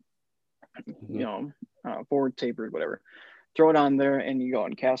line on it, Mm-hmm. forward tapered, whatever, throw it on there and you go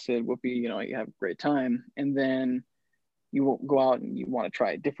and cast it, whoopee, you have a great time. And then you will go out and you want to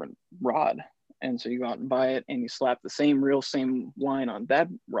try a different rod. And so you go out and buy it and you slap the same line on that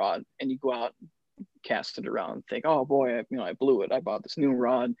rod and you go out, cast it around and think, oh boy, I blew it. I bought this new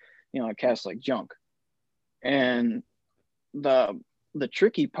rod, I cast like junk. And the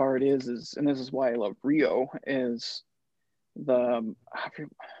tricky part is, and this is why I love Rio, is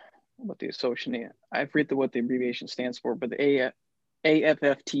what the association, I forget what the abbreviation stands for, but the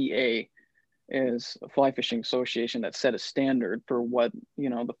AFFTA is a fly fishing association that set a standard for what,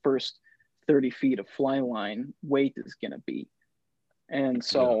 the first 30 feet of fly line weight is going to be. And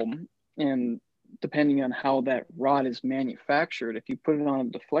so, and depending on how that rod is manufactured, if you put it on a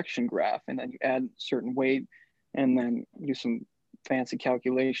deflection graph and then you add certain weight and then do some fancy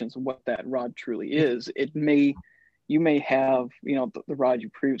calculations of what that rod truly is, you may have, the rod you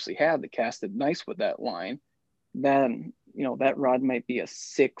previously had that casted nice with that line, then, that rod might be a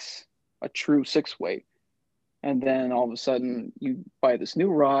true 6-weight. And then all of a sudden you buy this new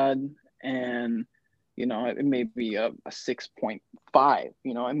rod and, it may be a 6.5,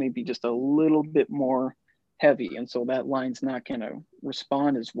 it may be just a little bit more heavy. And so that line's not going to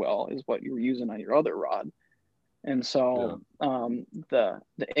respond as well as what you were using on your other rod. And so the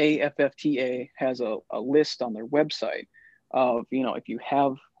AFFTA has a list on their website of, if you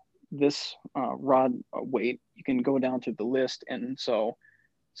have this rod weight, you can go down to the list and so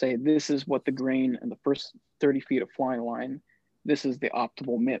say this is what the grain and the first 30 feet of flying line, this is the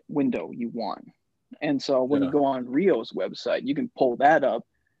optimal window you want. And so when you go on Rio's website, you can pull that up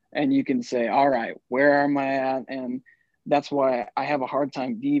and you can say, all right, where am I at? And that's why I have a hard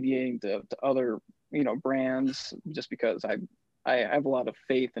time deviating to other brands, just because I have a lot of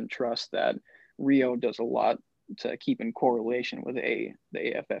faith and trust that Rio does a lot to keep in correlation with the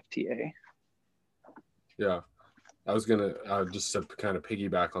AFFTA. Yeah, I was gonna just to kind of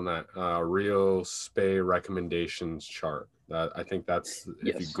piggyback on that Rio Spay recommendations chart. I think that's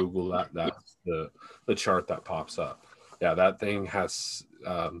if you Google that, that's the chart that pops up. yeah, that thing has.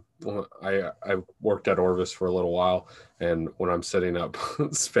 I worked at Orvis for a little while, and when I'm setting up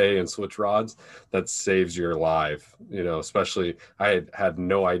spay and switch rods, that saves your life. You know, especially I had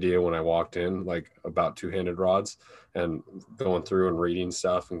no idea when I walked in like about two-handed rods, and going through and reading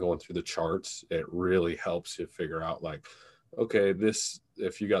stuff and going through the charts, it really helps you figure out like, okay, this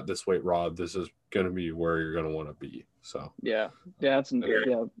if you got this weight rod, this is going to be where you're going to want to be. So Yeah, yeah.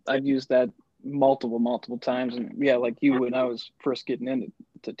 I've used that multiple times, and yeah, like you, when I was first getting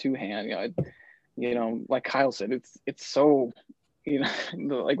into two hand, like Kyle said, it's so,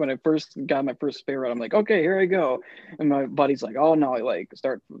 like when I first got my first spare rod, I'm like, okay, here I go, and my buddy's like, oh no, I like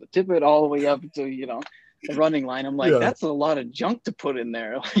start from the tippet all the way up to the running line. I'm like, yeah, that's a lot of junk to put in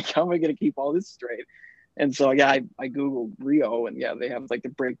there. Like, how am I gonna keep all this straight? And so yeah, I googled Rio, and yeah, they have like the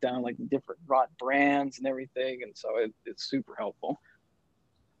breakdown, like the different rod brands and everything, and so it's super helpful.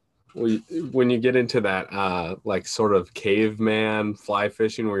 well, when you get into that like sort of caveman fly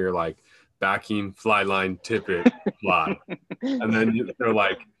fishing where you're like backing fly line tippet fly, and then they're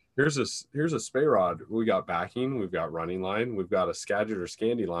like, here's a spay rod, we got backing, we've got running line, we've got a Skagit or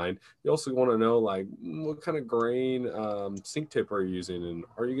Scandi line. You also want to know like what kind of grain sink tip are you using, and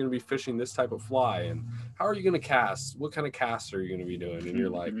are you going to be fishing this type of fly, and how are you going to cast, what kind of cast are you going to be doing, and you're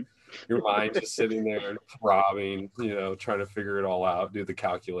like, your mind just sitting there throbbing, trying to figure it all out, do the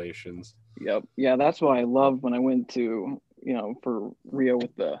calculations. Yep. Yeah, that's why I loved when I went to, for Rio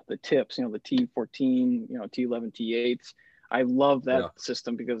with the tips, the T14, T11, T8s. I love that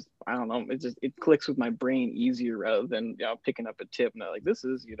system because I don't know, it clicks with my brain easier rather than picking up a tip and I'm like, this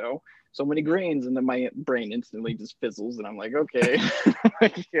is, so many grains, and then my brain instantly just fizzles and I'm like, okay,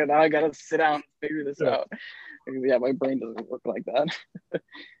 now I gotta sit down and figure this out. Yeah, my brain doesn't work like that.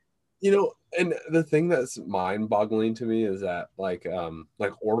 And the thing that's mind-boggling to me is that like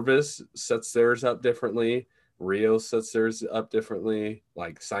Orvis sets theirs up differently, Rio sets theirs up differently,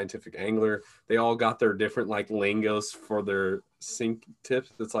 like Scientific Angler, they all got their different like lingos for their sink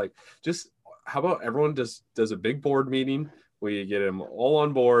tips. It's like, just how about everyone just does a big board meeting, we get them all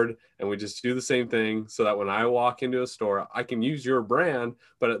on board, and we just do the same thing so that when I walk into a store, I can use your brand,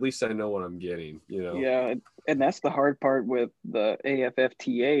 but at least I know what I'm getting, Yeah, and that's the hard part with the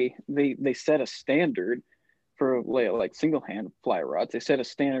AFFTA. They set a standard for like single hand fly rods. They set a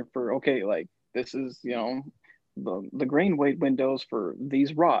standard for, okay, like this is, the grain weight windows for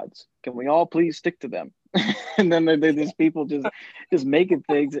these rods. Can we all please stick to them? And then these people just making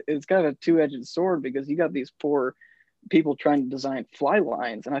things. It's kind of a two-edged sword because you got these poor people trying to design fly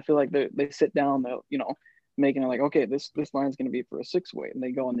lines, and I feel like they sit down, making it like, okay, this line's going to be for a 6-weight, and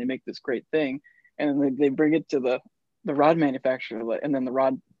they go and they make this great thing, and then they bring it to the rod manufacturer, and then the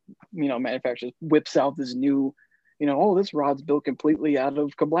rod manufacturer whips out this new, oh, this rod's built completely out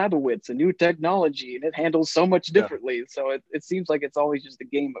of Kablabowitz, a new technology, and it handles so much differently. Yeah. So it seems like it's always just a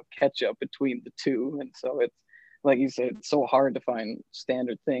game of catch up between the two, and so it's like you said, it's so hard to find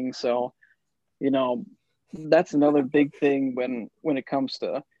standard things. So that's another big thing when it comes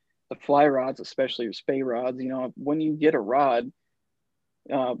to the fly rods, especially your spay rods. When you get a rod,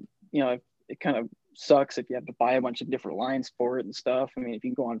 it kind of sucks if you have to buy a bunch of different lines for it and stuff. I mean, if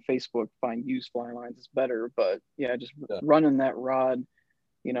you can go on Facebook, find used fly lines, it's better. But yeah, just running that rod,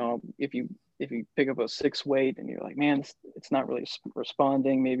 if you pick up a 6-weight and you're like, man, it's not really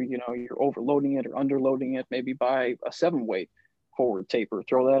responding, maybe, you're overloading it or underloading it, maybe buy a 7-weight forward taper,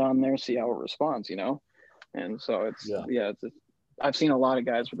 throw that on there, see how it responds, And so I've seen a lot of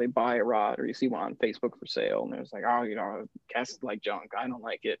guys where they buy a rod, or you see one on Facebook for sale, and there's like, oh, cast like junk, I don't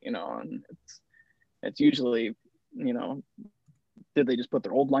like it, and it's usually, did they just put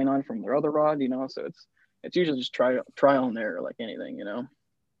their old line on from their other rod, so it's usually just trial and error, like anything,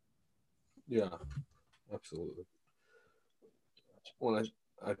 Yeah, absolutely. Well,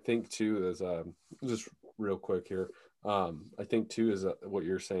 I think too is just real quick here. I think too is what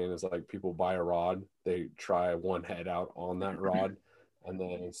you're saying is like people buy a rod, they try one head out on that rod, and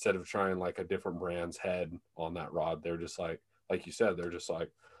then instead of trying like a different brand's head on that rod, they're just like you said, they're just like,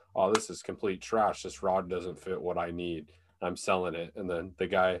 oh, this is complete trash. This rod doesn't fit what I need. I'm selling it. And then the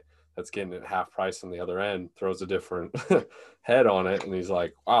guy that's getting it half price on the other end throws a different head on it, and he's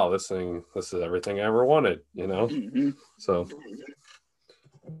like, wow, this is everything I ever wanted, Mm-hmm.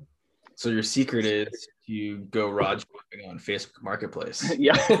 So your secret is you go rod shopping on Facebook Marketplace.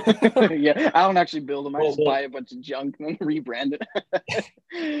 Yeah. Yeah. I don't actually build them. I just buy a bunch of junk and then rebrand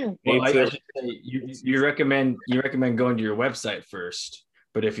it. Well, I should say, you recommend going to your website first,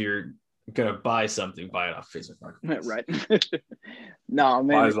 but if you're gonna buy something, buy it off Facebook Marketplace. Right. No,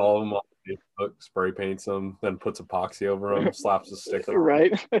 man. Buys all of them on Facebook, spray paints them, then puts epoxy over them, slaps a sticker.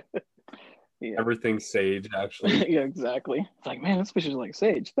 Right. Yeah. Everything's sage, actually. Yeah, exactly. It's like, man, this fish is like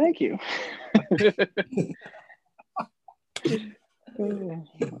sage. Thank you.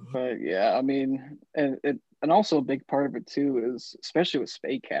 But yeah, I mean, and also a big part of it too is, especially with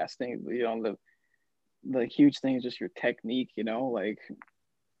spay casting, the huge thing is just your technique. Like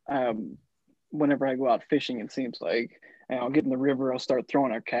um, whenever I go out fishing, it seems like, and I'll get in the river, I'll start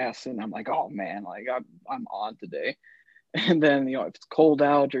throwing our casts, and I'm like, oh man, like I'm on today. And then if it's cold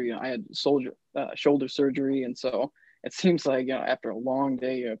out, or I had shoulder surgery, and so it seems like after a long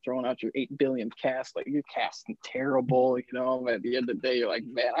day, you're throwing out your 8 billion casts, like you're casting terrible. At the end of the day, you're like,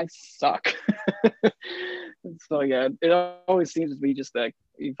 man, I suck. So yeah, it always seems to be just that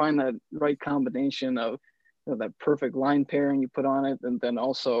you find that right combination of that perfect line pairing you put on it, and then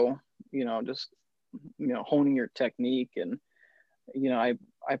also just honing your technique. And I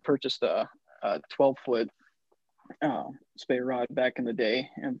purchased a 12-foot spay rod back in the day,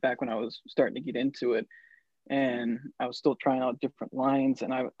 and back when I was starting to get into it, and I was still trying out different lines,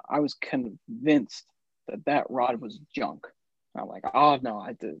 and I was convinced that rod was junk. I'm like, oh no,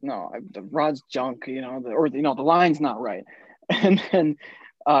 the rod's junk, the line's not right. And then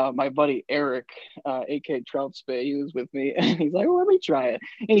my buddy Eric, AK Trout Spay, he was with me, and he's like, well, let me try it.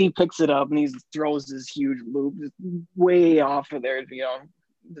 And he picks it up and he throws this huge loop way off of there, it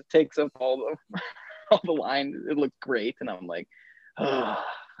takes up all the line. It looked great, and I'm like, oh,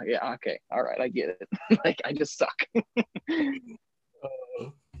 yeah, okay, all right, I get it. Like, I just suck.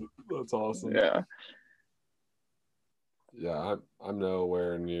 That's awesome. Yeah. Yeah, I'm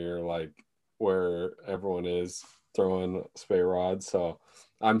nowhere near like where everyone is throwing spay rods, so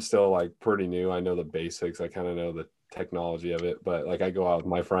I'm still like pretty new. I know the basics. I kind of know the technology of it, but like I go out with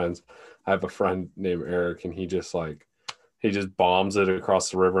my friends. I have a friend named Eric, and he just bombs it across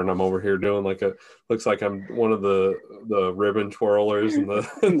the river, and I'm over here doing looks like I'm one of the ribbon twirlers in the,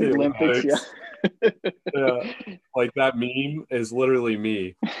 in the Olympics. Yeah. Yeah, like that meme is literally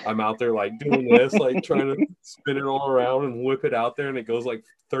me. I'm out there like doing this, like trying to spin it all around and whip it out there, and it goes like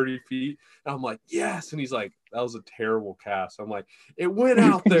 30 feet. And I'm like, yes. And he's like, that was a terrible cast. I'm like, it went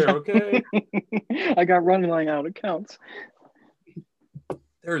out there, okay? I got running line out. It counts.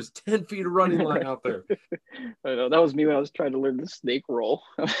 There's 10 feet of running line out there. I know, that was me when I was trying to learn the snake roll.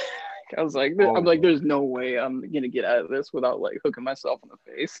 I was like, I'm like, there's no way I'm gonna get out of this without like hooking myself in the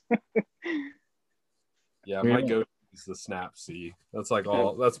face. Yeah, my go-to is the snap C. That's like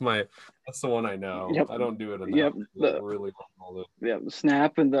all. That's the one I know. Yep. I don't do it enough. Yep. The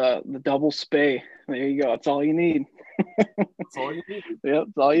snap and the double spay. There you go. That's all you need. That's all you need. Yep,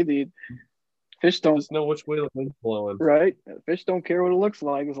 that's all you need. Fish don't just know which way the wind's blowing. Right. Fish don't care what it looks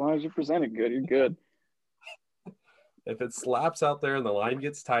like as long as you present it good. You're good. If it slaps out there and the line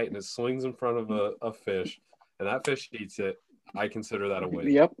gets tight and it swings in front of a fish, and that fish eats it, I consider that a win.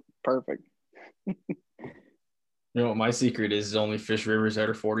 Yep. Perfect. You know what my secret is only fish rivers that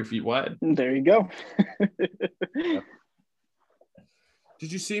are 40 feet wide. There you go.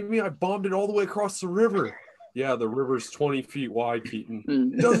 Did you see me? I bombed it all the way across the river. Yeah, the river's 20 feet wide,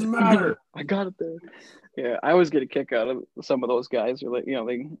 Keaton. Doesn't matter. I got it there. Yeah, I always get a kick out of some of those guys who, like,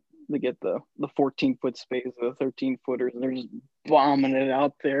 they get the 14-foot space, the 13-footers, and they're just bombing it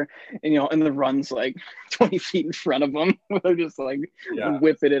out there. And, and the run's like 20 feet in front of them. They're just like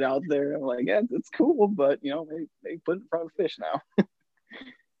whipping it out there. I'm like, yeah, it's cool, but, they put it in front of fish now.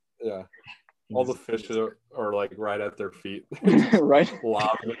 Yeah. All the fish are like right at their feet. Right.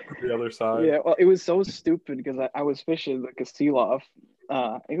 Lobbing it to the other side. Yeah, well, it was so stupid because I was fishing the Kasilov.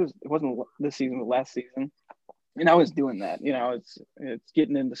 It wasn't this season, but last season. And I was doing that, it's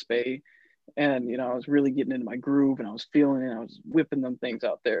getting into spay, and, I was really getting into my groove, and I was feeling it. I was whipping them things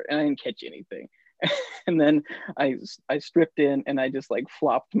out there, and I didn't catch anything. And then I stripped in, and I just like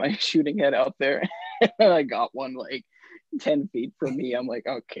flopped my shooting head out there, and I got one like 10 feet from me. I'm like,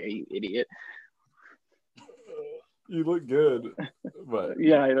 okay, you idiot. You look good, but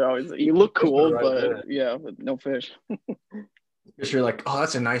yeah, I know. You look cool, right, but yeah, but no fish. Because you're like, oh,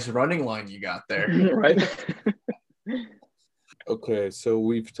 that's a nice running line you got there. Right. Okay, so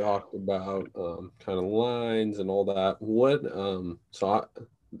we've talked about kind of lines and all that.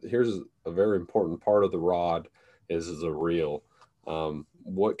 Here's a very important part of the rod is a reel.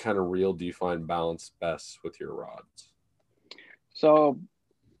 What kind of reel do you find balanced best with your rods? So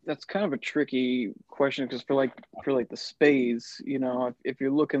that's kind of a tricky question because for the spays, if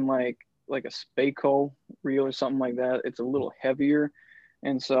you're looking like a Spaco reel or something like that, it's a little heavier.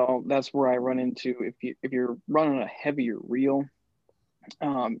 And so that's where I run into, if you're running a heavier reel,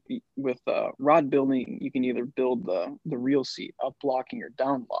 with rod building, you can either build the reel seat up blocking or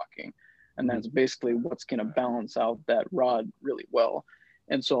down blocking. And that's basically what's going to balance out that rod really well.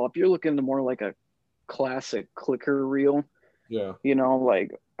 And so if you're looking to more like a classic clicker reel, Yeah.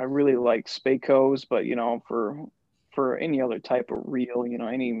 like I really like Spacos, but for any other type of reel,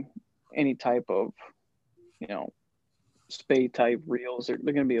 any type of, you know, spay type reels, they're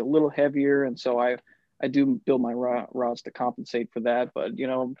going to be a little heavier. And so I do build my rods to compensate for that. But,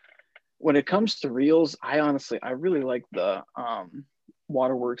 when it comes to reels, I really like the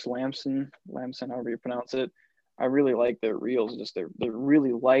Waterworks Lamson, however you pronounce it. I really like their reels. Just they're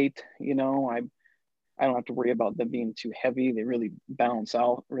really light. I don't have to worry about them being too heavy. They really balance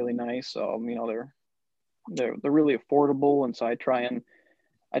out really nice. So they're really affordable, and so I try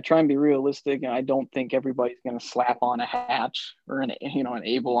and be realistic, and I don't think everybody's going to slap on a hatch or an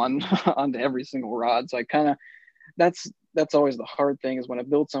able on onto every single rod. So I kind of that's always the hard thing is when I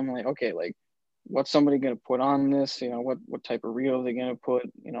build something like, okay, like what's somebody going to put on this? What type of reel are they going to put?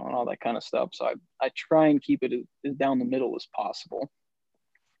 And all that kind of stuff. So I try and keep it as down the middle as possible.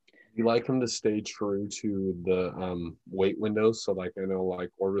 You like them to stay true to the weight windows. So like I know like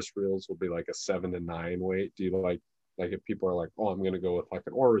Orvis reels will be like a 7 to 9 weight. Do you like if people are like, oh, I'm gonna go with like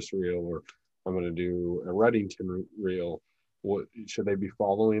an Orvis reel or I'm gonna do a Reddington reel, what should they be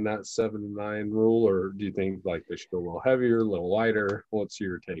following that 7 to 9 rule, or do you think like they should go a little heavier, a little lighter? What's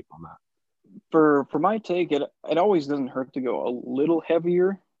your take on that? For my take, it always doesn't hurt to go a little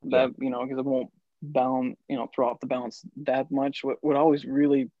heavier. Yeah. That because it won't throw off the balance that much. What always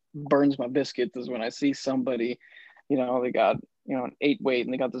really burns my biscuits is when I see somebody, they got an 8 weight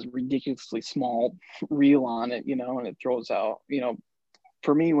and they got this ridiculously small reel on it, and it throws out.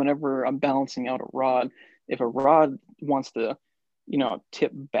 For me, whenever I'm balancing out a rod, if a rod wants to,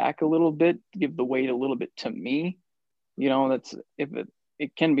 tip back a little bit, give the weight a little bit to me, that's if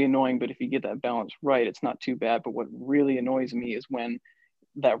it can be annoying, but if you get that balance right, it's not too bad. But what really annoys me is when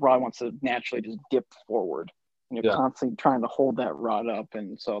that rod wants to naturally just dip forward and you're Yeah. constantly trying to hold that rod up.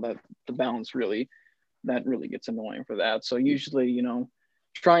 And so that the balance really gets annoying for that. So usually,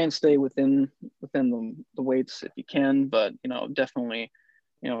 try and stay within the weights if you can, but, definitely,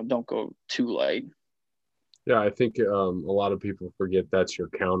 don't go too light. Yeah, I think a lot of people forget that's your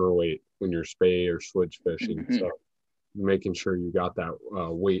counterweight when you're spay or switch fishing. Mm-hmm. So making sure you got that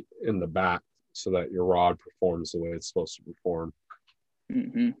weight in the back so that your rod performs the way it's supposed to perform.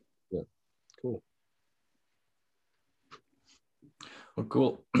 Mm-hmm. Yeah, cool. Well,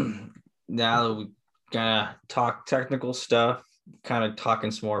 cool. Now that we kind of talk technical stuff, kind of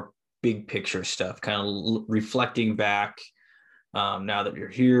talking some more big picture stuff, kind of reflecting back. Now that you're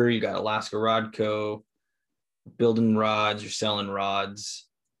here, you got Alaska Rod Co. building rods, you're selling rods.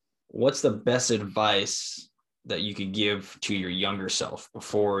 What's the best advice that you could give to your younger self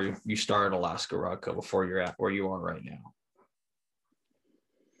before you started Alaska Rod Co., before you're at where you are right now?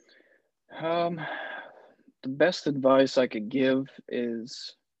 The best advice I could give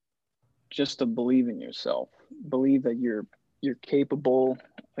is just to believe in yourself. Believe that you're capable,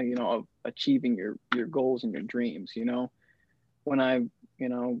 of achieving your goals and your dreams. When I,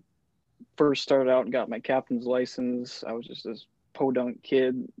 first started out and got my captain's license, I was just this podunk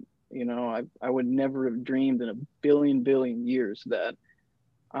kid. I would never have dreamed in a billion years that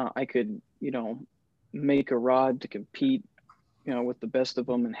I could, make a rod to compete, with the best of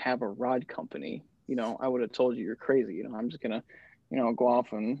them and have a rod company. I would have told you you're crazy. I'm just gonna, go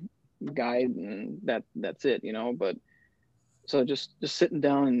off and guide and that's it. But so just sitting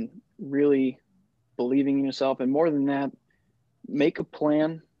down and really believing in yourself, and more than that, make a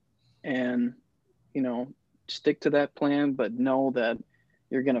plan and stick to that plan, but know that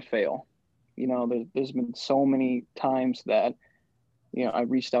you're gonna fail. There's been so many times that I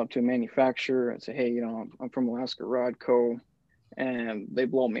reached out to a manufacturer and say, hey, I'm from Alaska Rod Co. and they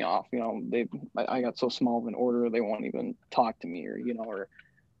blow me off. I got so small of an order, they won't even talk to me,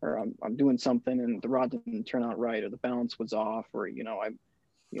 or I'm doing something and the rod didn't turn out right, or the balance was off, or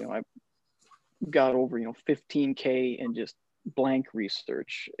I got over 15K in just blank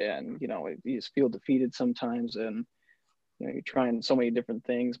research, and you just feel defeated sometimes, and you're trying so many different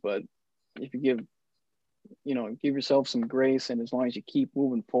things, but if you give yourself some grace, and as long as you keep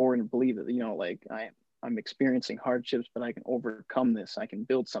moving forward and believe that like I'm experiencing hardships, but I can overcome this, I can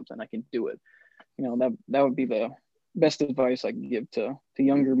build something, I can do it. That would be the best advice I can give to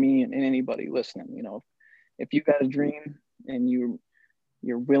younger me and anybody listening. If you got a dream and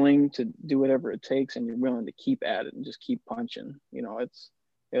you're willing to do whatever it takes, and you're willing to keep at it and just keep punching,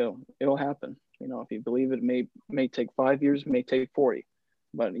 it'll happen. If you believe it, may take 5 years, may take 40,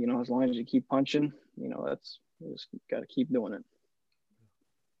 but as long as you keep punching, that's, you just got to keep doing it.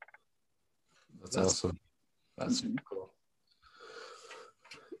 That's awesome. That's cool.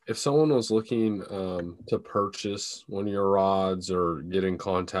 if someone was looking to purchase one of your rods or get in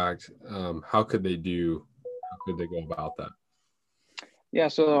contact, how could they go about that? Yeah,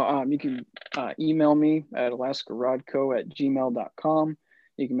 so you can email me at alaskarodco@gmail.com.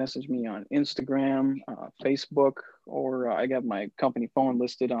 You can message me on Instagram, Facebook, or I got my company phone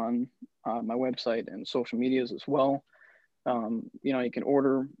listed on my website and social medias as well. You can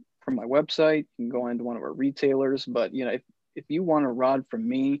order from my website. You can go into one of our retailers. But, if you want a rod from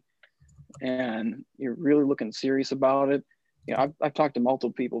me and you're really looking serious about it, I've talked to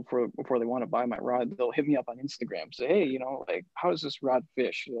multiple people before they want to buy my rod. They'll hit me up on Instagram, say, hey, like, how does this rod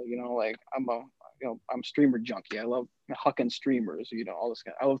fish? Like I'm a streamer junkie. I love hucking streamers, all this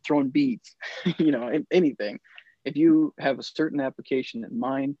I love throwing beads, anything. If you have a certain application in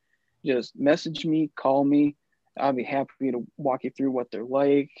mind, just message me, call me. I'll be happy to walk you through what they're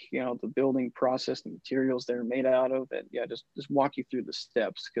like, the building process, the materials they're made out of, and just walk you through the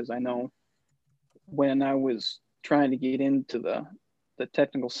steps. Because I know when I was trying to get into the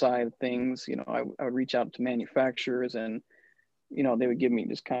technical side of things, I would reach out to manufacturers and, they would give me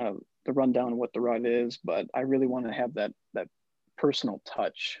just kind of the rundown of what the rod is. But I really want to have that personal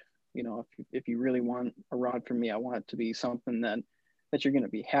touch. If you really want a rod from me, I want it to be something that you're going to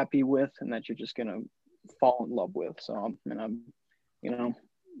be happy with and that you're just going to fall in love with. So,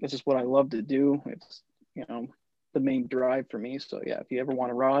 this is what I love to do. It's, the main drive for me. So yeah, if you ever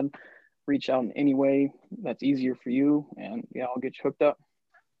want a rod, reach out in any way that's easier for you, and I'll get you hooked up.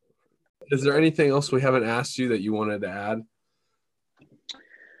 Is there anything else we haven't asked you that you wanted to add?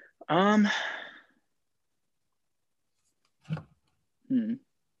 I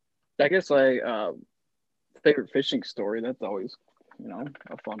guess favorite fishing story. That's always,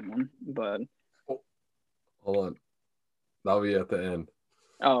 a fun one. But hold on, that'll be at the end.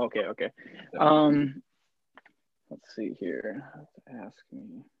 Oh, okay. Yeah. Let's see here. Ask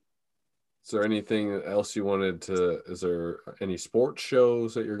me. Is there anything else you wanted to? Is there any sports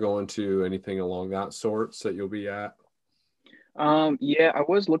shows that you're going to? Anything along that sorts that you'll be at? Yeah, I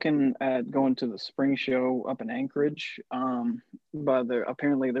was looking at going to the spring show up in Anchorage, but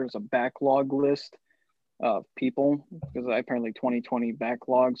apparently there's a backlog list of people because I apparently 2020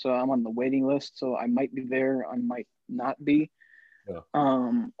 backlog, so I'm on the waiting list. So I might be there, I might not be. Yeah.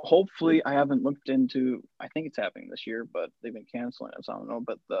 Hopefully, I haven't looked into. I think it's happening this year, but they've been canceling it, so I don't know.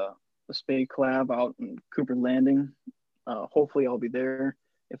 But the Spade Collab out in Cooper Landing. Hopefully, I'll be there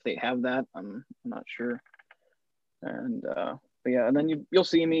if they have that. I'm not sure. And but yeah, and then you'll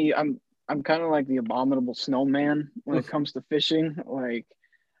see me. I'm kind of like the abominable snowman when it comes to fishing. Like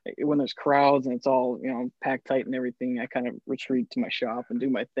when there's crowds and it's all packed tight and everything, I kind of retreat to my shop and do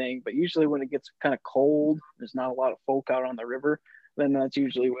my thing. But usually when it gets kind of cold, there's not a lot of folk out on the river. Then that's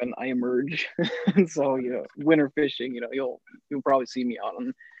usually when I emerge. So winter fishing, you'll probably see me out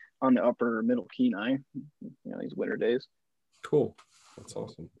on the upper middle Kenai, these winter days. Cool, that's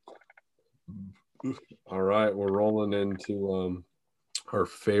awesome. All right, we're rolling into our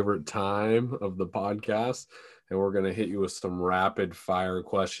favorite time of the podcast, and we're gonna hit you with some rapid fire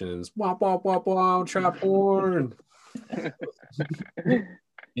questions. Wop wop wop wop. Trap horn.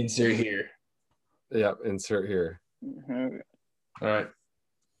 Insert here. Yep, insert here. Mm-hmm. All right.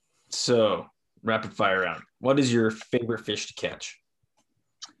 So, rapid fire round. What is your favorite fish to catch?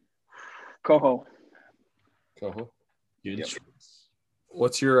 Coho. Good. Yep.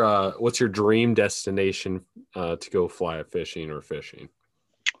 What's your dream destination to go fly fishing or fishing?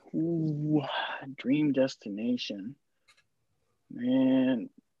 Ooh, dream destination. Man,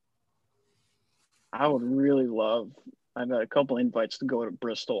 I would really love. I've got a couple invites to go to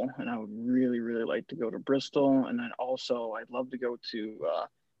Bristol, and I would really, really like to go to Bristol. And then also, I'd love to go to,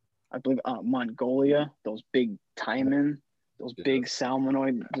 I believe, Mongolia. Those big taimen, those big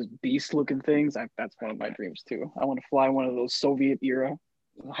salmonoid, just beast-looking things. That's one of my dreams too. I want to fly one of those Soviet era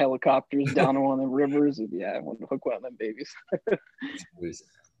helicopters down one of the rivers. And yeah, I want to hook one of them babies.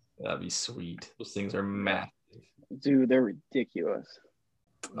 That'd be sweet. Those things are massive. Dude, they're ridiculous.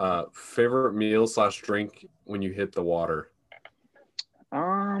 Favorite meal / drink when you hit the water?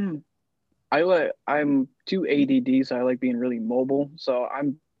 I'm too ADD, so I like being really mobile. So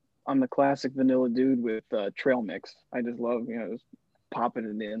I'm the classic vanilla dude with trail mix. I just love just popping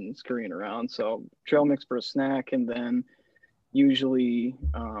it in and scurrying around. So trail mix for a snack, and then usually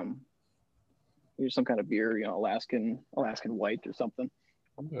some kind of beer, Alaskan white or something.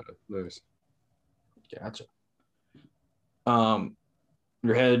 Yeah, nice. Gotcha.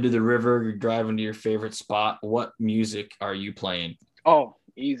 You're headed to the river, you're driving to your favorite spot. What music are you playing? Oh,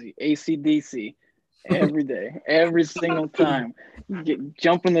 easy. AC/DC every day, every single time.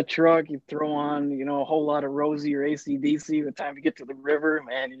 jump in the truck, you throw on, a whole lot of Rosie or AC/DC. By the time you get to the river,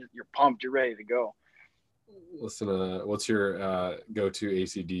 man, you're pumped, you're ready to go. Listen, what's your go-to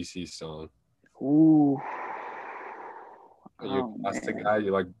AC/DC song? Ooh. Are you a classic Man. guy?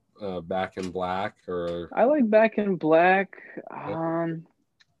 You like Back in Black or? I like Back in Black. Yeah.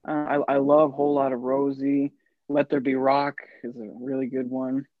 I love Whole Lot of Rosie. Let There Be Rock is a really good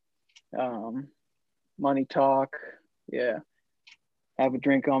one. Money Talk. Yeah. Have a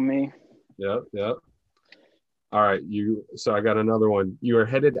Drink on Me. Yep. All right, so I got another one. You are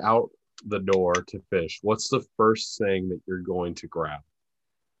headed out the door to fish. What's the first thing that you're going to grab?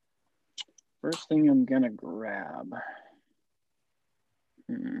 First thing I'm gonna grab.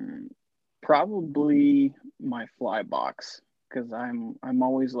 Probably my fly box, because I'm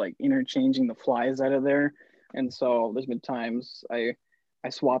always like interchanging the flies out of there, and so there's been times I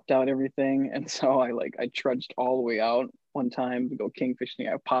swapped out everything, and so I trudged all the way out one time to go king fishing.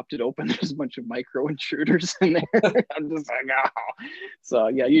 I popped it open. There's a bunch of micro intruders in there. I'm just like, oh. So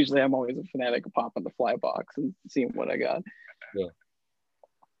yeah, usually I'm always a fanatic of popping the fly box and seeing what I got. Yeah.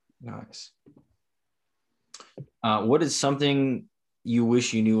 Nice. What is something you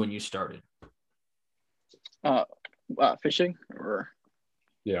wish you knew when you started? Fishing or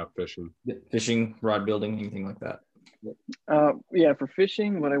fishing, rod building, anything like that. Yeah, for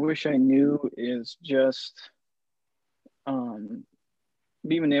fishing, what I wish I knew is just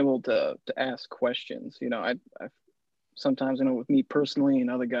being able to ask questions. I sometimes, with me personally and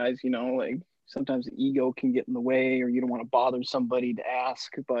other guys, like sometimes the ego can get in the way, or you don't want to bother somebody to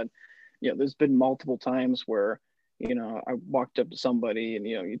ask. But there's been multiple times where I walked up to somebody and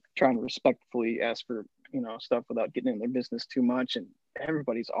you're trying to respectfully ask for stuff without getting in their business too much, and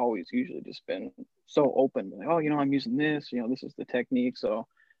everybody's always usually just been so open, like, oh, I'm using this, this is the technique. So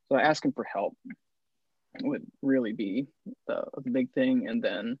asking for help would really be the big thing. And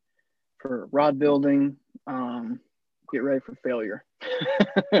then for rod building, get ready for failure.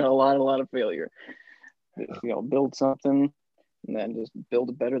 a lot of failure. Just, build something and then just build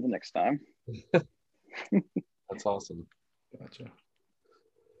it better the next time. That's awesome. Gotcha.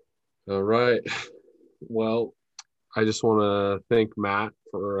 All right. Well, I just want to thank Matt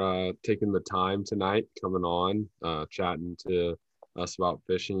for taking the time tonight, coming on, chatting to us about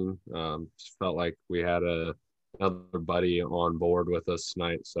fishing. Just felt like we had another buddy on board with us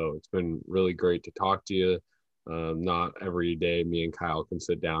tonight. So it's been really great to talk to you. Not every day me and Kyle can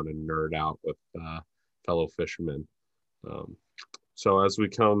sit down and nerd out with fellow fishermen. So as we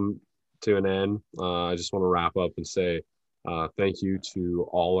come to an end, I just want to wrap up and say thank you to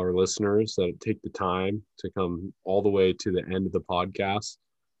all our listeners that take the time to come all the way to the end of the podcast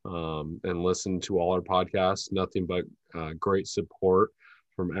and listen to all our podcasts. Nothing but great support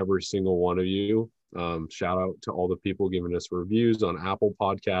from every single one of you. Shout out to all the people giving us reviews on Apple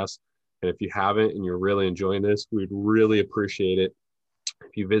Podcasts. And if you haven't and you're really enjoying this, we'd really appreciate it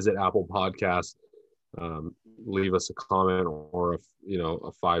if you visit Apple Podcasts. Leave us a comment or a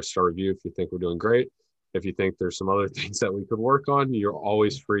 5-star review if you think we're doing great. If you think there's some other things that we could work on, you're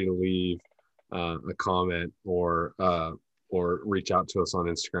always free to leave a comment or reach out to us on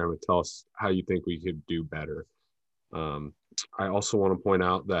Instagram and tell us how you think we could do better. I also want to point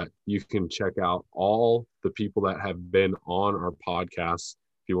out that you can check out all the people that have been on our podcast.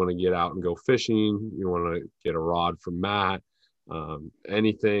 If you want to get out and go fishing, you want to get a rod from Matt,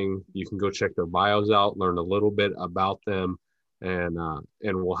 anything, you can go check their bios out, learn a little bit about them, and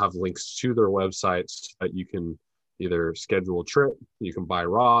we'll have links to their websites so that you can either schedule a trip, you can buy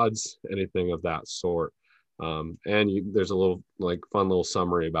rods, anything of that sort. There's a little fun little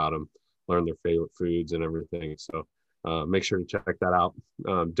summary about them, learn their favorite foods and everything. So make sure to check that out.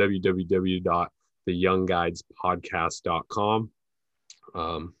 www.theyoungguidespodcast.com.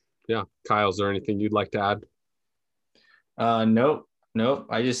 Yeah, Kyle, is there anything you'd like to add? Nope.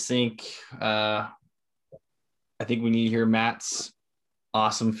 I just think I think we need to hear Matt's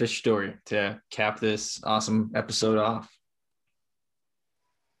awesome fish story to cap this awesome episode off.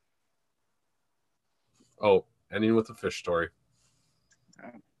 Oh, ending with a fish story.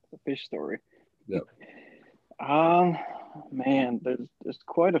 The fish story. Yep. Man, there's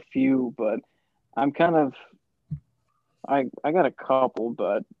quite a few, but I'm kind of I got a couple,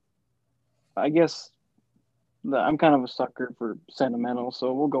 but I guess I'm kind of a sucker for sentimental,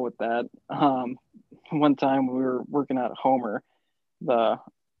 so we'll go with that. One time we were working out at Homer. One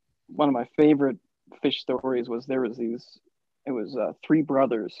of my favorite fish stories was it was three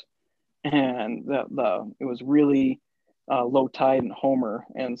brothers, and it was really low tide in Homer,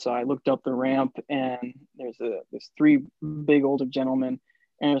 and so I looked up the ramp, and there's three big older gentlemen,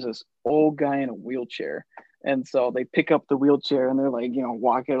 and there's this old guy in a wheelchair. And so they pick up the wheelchair and they're like, you know,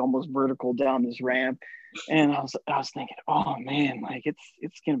 walking almost vertical down this ramp. And I was thinking, oh man, like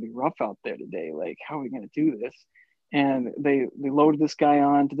it's gonna be rough out there today. Like, how are we gonna do this? And they loaded this guy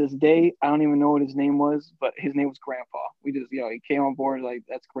on. To this day, I don't even know what his name was, but his name was Grandpa. We just, you know, he came on board like,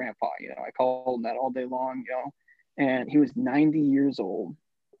 that's Grandpa. You know, I called him that all day long, you know. And he was 90 years old.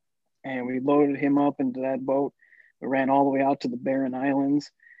 And we loaded him up into that boat. We ran all the way out to the Barren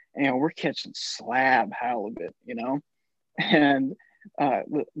Islands, and we're catching slab halibut, you know. And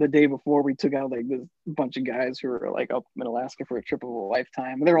the day before, we took out like this bunch of guys who were like up in Alaska for a trip of a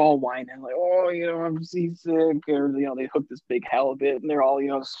lifetime. And they're all whining like, "Oh, you know, I'm seasick," or you know, they hooked this big halibut, and they're all, you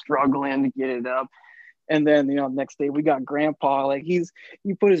know, struggling to get it up. And then, you know, next day we got Grandpa, like he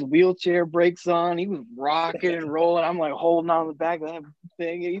put his wheelchair brakes on, he was rocking and rolling. I'm like holding on the back of that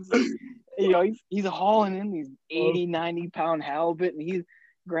thing. He's like, you know, he's hauling in these 80, 90-pound halibut, and he's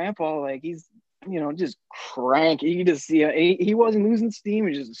Grandpa, like he's, you know, just crank. You can just see he wasn't losing steam,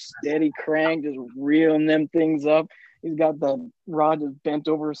 it was just a steady crank, just reeling them things up. He's got the rod just bent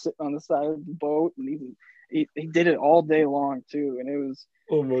over sitting on the side of the boat, and he did it all day long too. And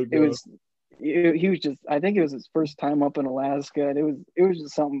Oh my God. he was just, I think it was his first time up in Alaska, and it was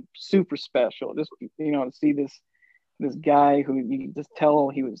just something super special, just, you know, to see this guy who you just tell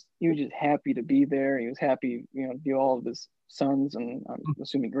he was just happy to be there. He was happy, you know, to do all of his sons, and I'm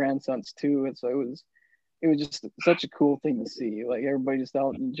assuming grandsons too. And so it was just such a cool thing to see, like everybody just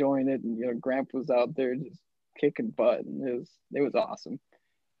out enjoying it, and you know, Grandpa was out there just kicking butt, and it was awesome.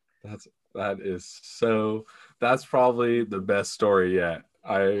 That's probably the best story yet.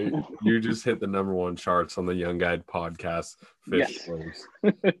 You just hit the #1 charts on the Young Guide podcast. Fish stories.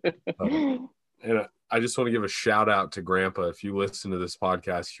 And I just want to give a shout out to Grandpa. If you listen to this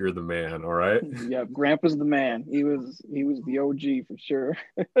podcast, you're the man. All right. Yeah, Grandpa's the man. He was the OG for sure.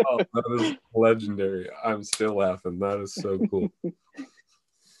 Oh, that is legendary. I'm still laughing. That is so cool.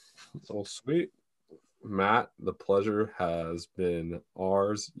 So sweet. Matt, the pleasure has been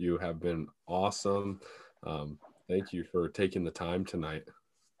ours. You have been awesome. Thank you for taking the time tonight.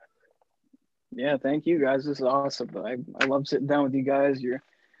 Yeah, thank you guys. This is awesome. I love sitting down with you guys.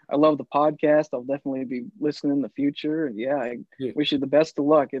 I love the podcast. I'll definitely be listening in the future. And yeah, I wish you the best of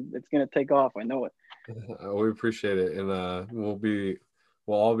luck. It's going to take off. I know it. We appreciate it. And we'll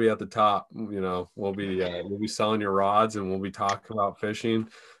all be at the top. You know, we'll be selling your rods, and we'll be talking about fishing,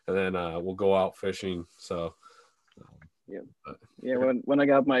 and then we'll go out fishing. So yeah, when I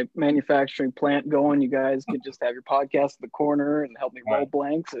got my manufacturing plant going, you guys can just have your podcast in the corner and help me roll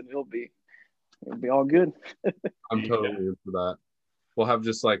blanks, and it'll be all good. I'm totally into that. We'll have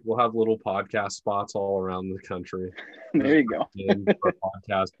little podcast spots all around the country. There you go. Our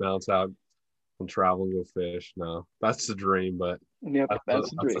podcast bounce out and travel and go fish. No, that's the dream, but yep,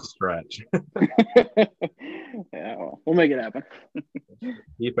 that's a stretch. Yeah, well, we'll make it happen.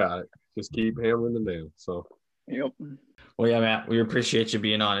 Keep at it. Just keep hammering them down. So. Yep. Well, yeah, Matt, we appreciate you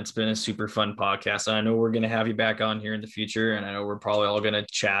being on. It's been a super fun podcast. And I know we're going to have you back on here in the future. And I know we're probably all going to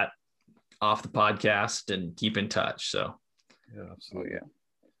chat off the podcast and keep in touch. So, yeah, absolutely.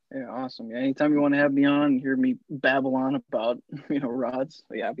 Yeah, awesome. Yeah, anytime you want to have me on and hear me babble on about, you know, rods,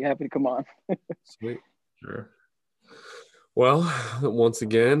 yeah, I'd be happy to come on. Sweet. Sure. Well, once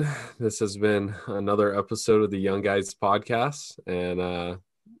again, this has been another episode of the Young Guys podcast. And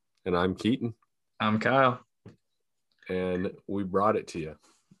I'm Keaton. I'm Kyle. And we brought it to you.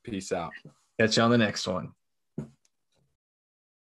 Peace out. Catch you on the next one.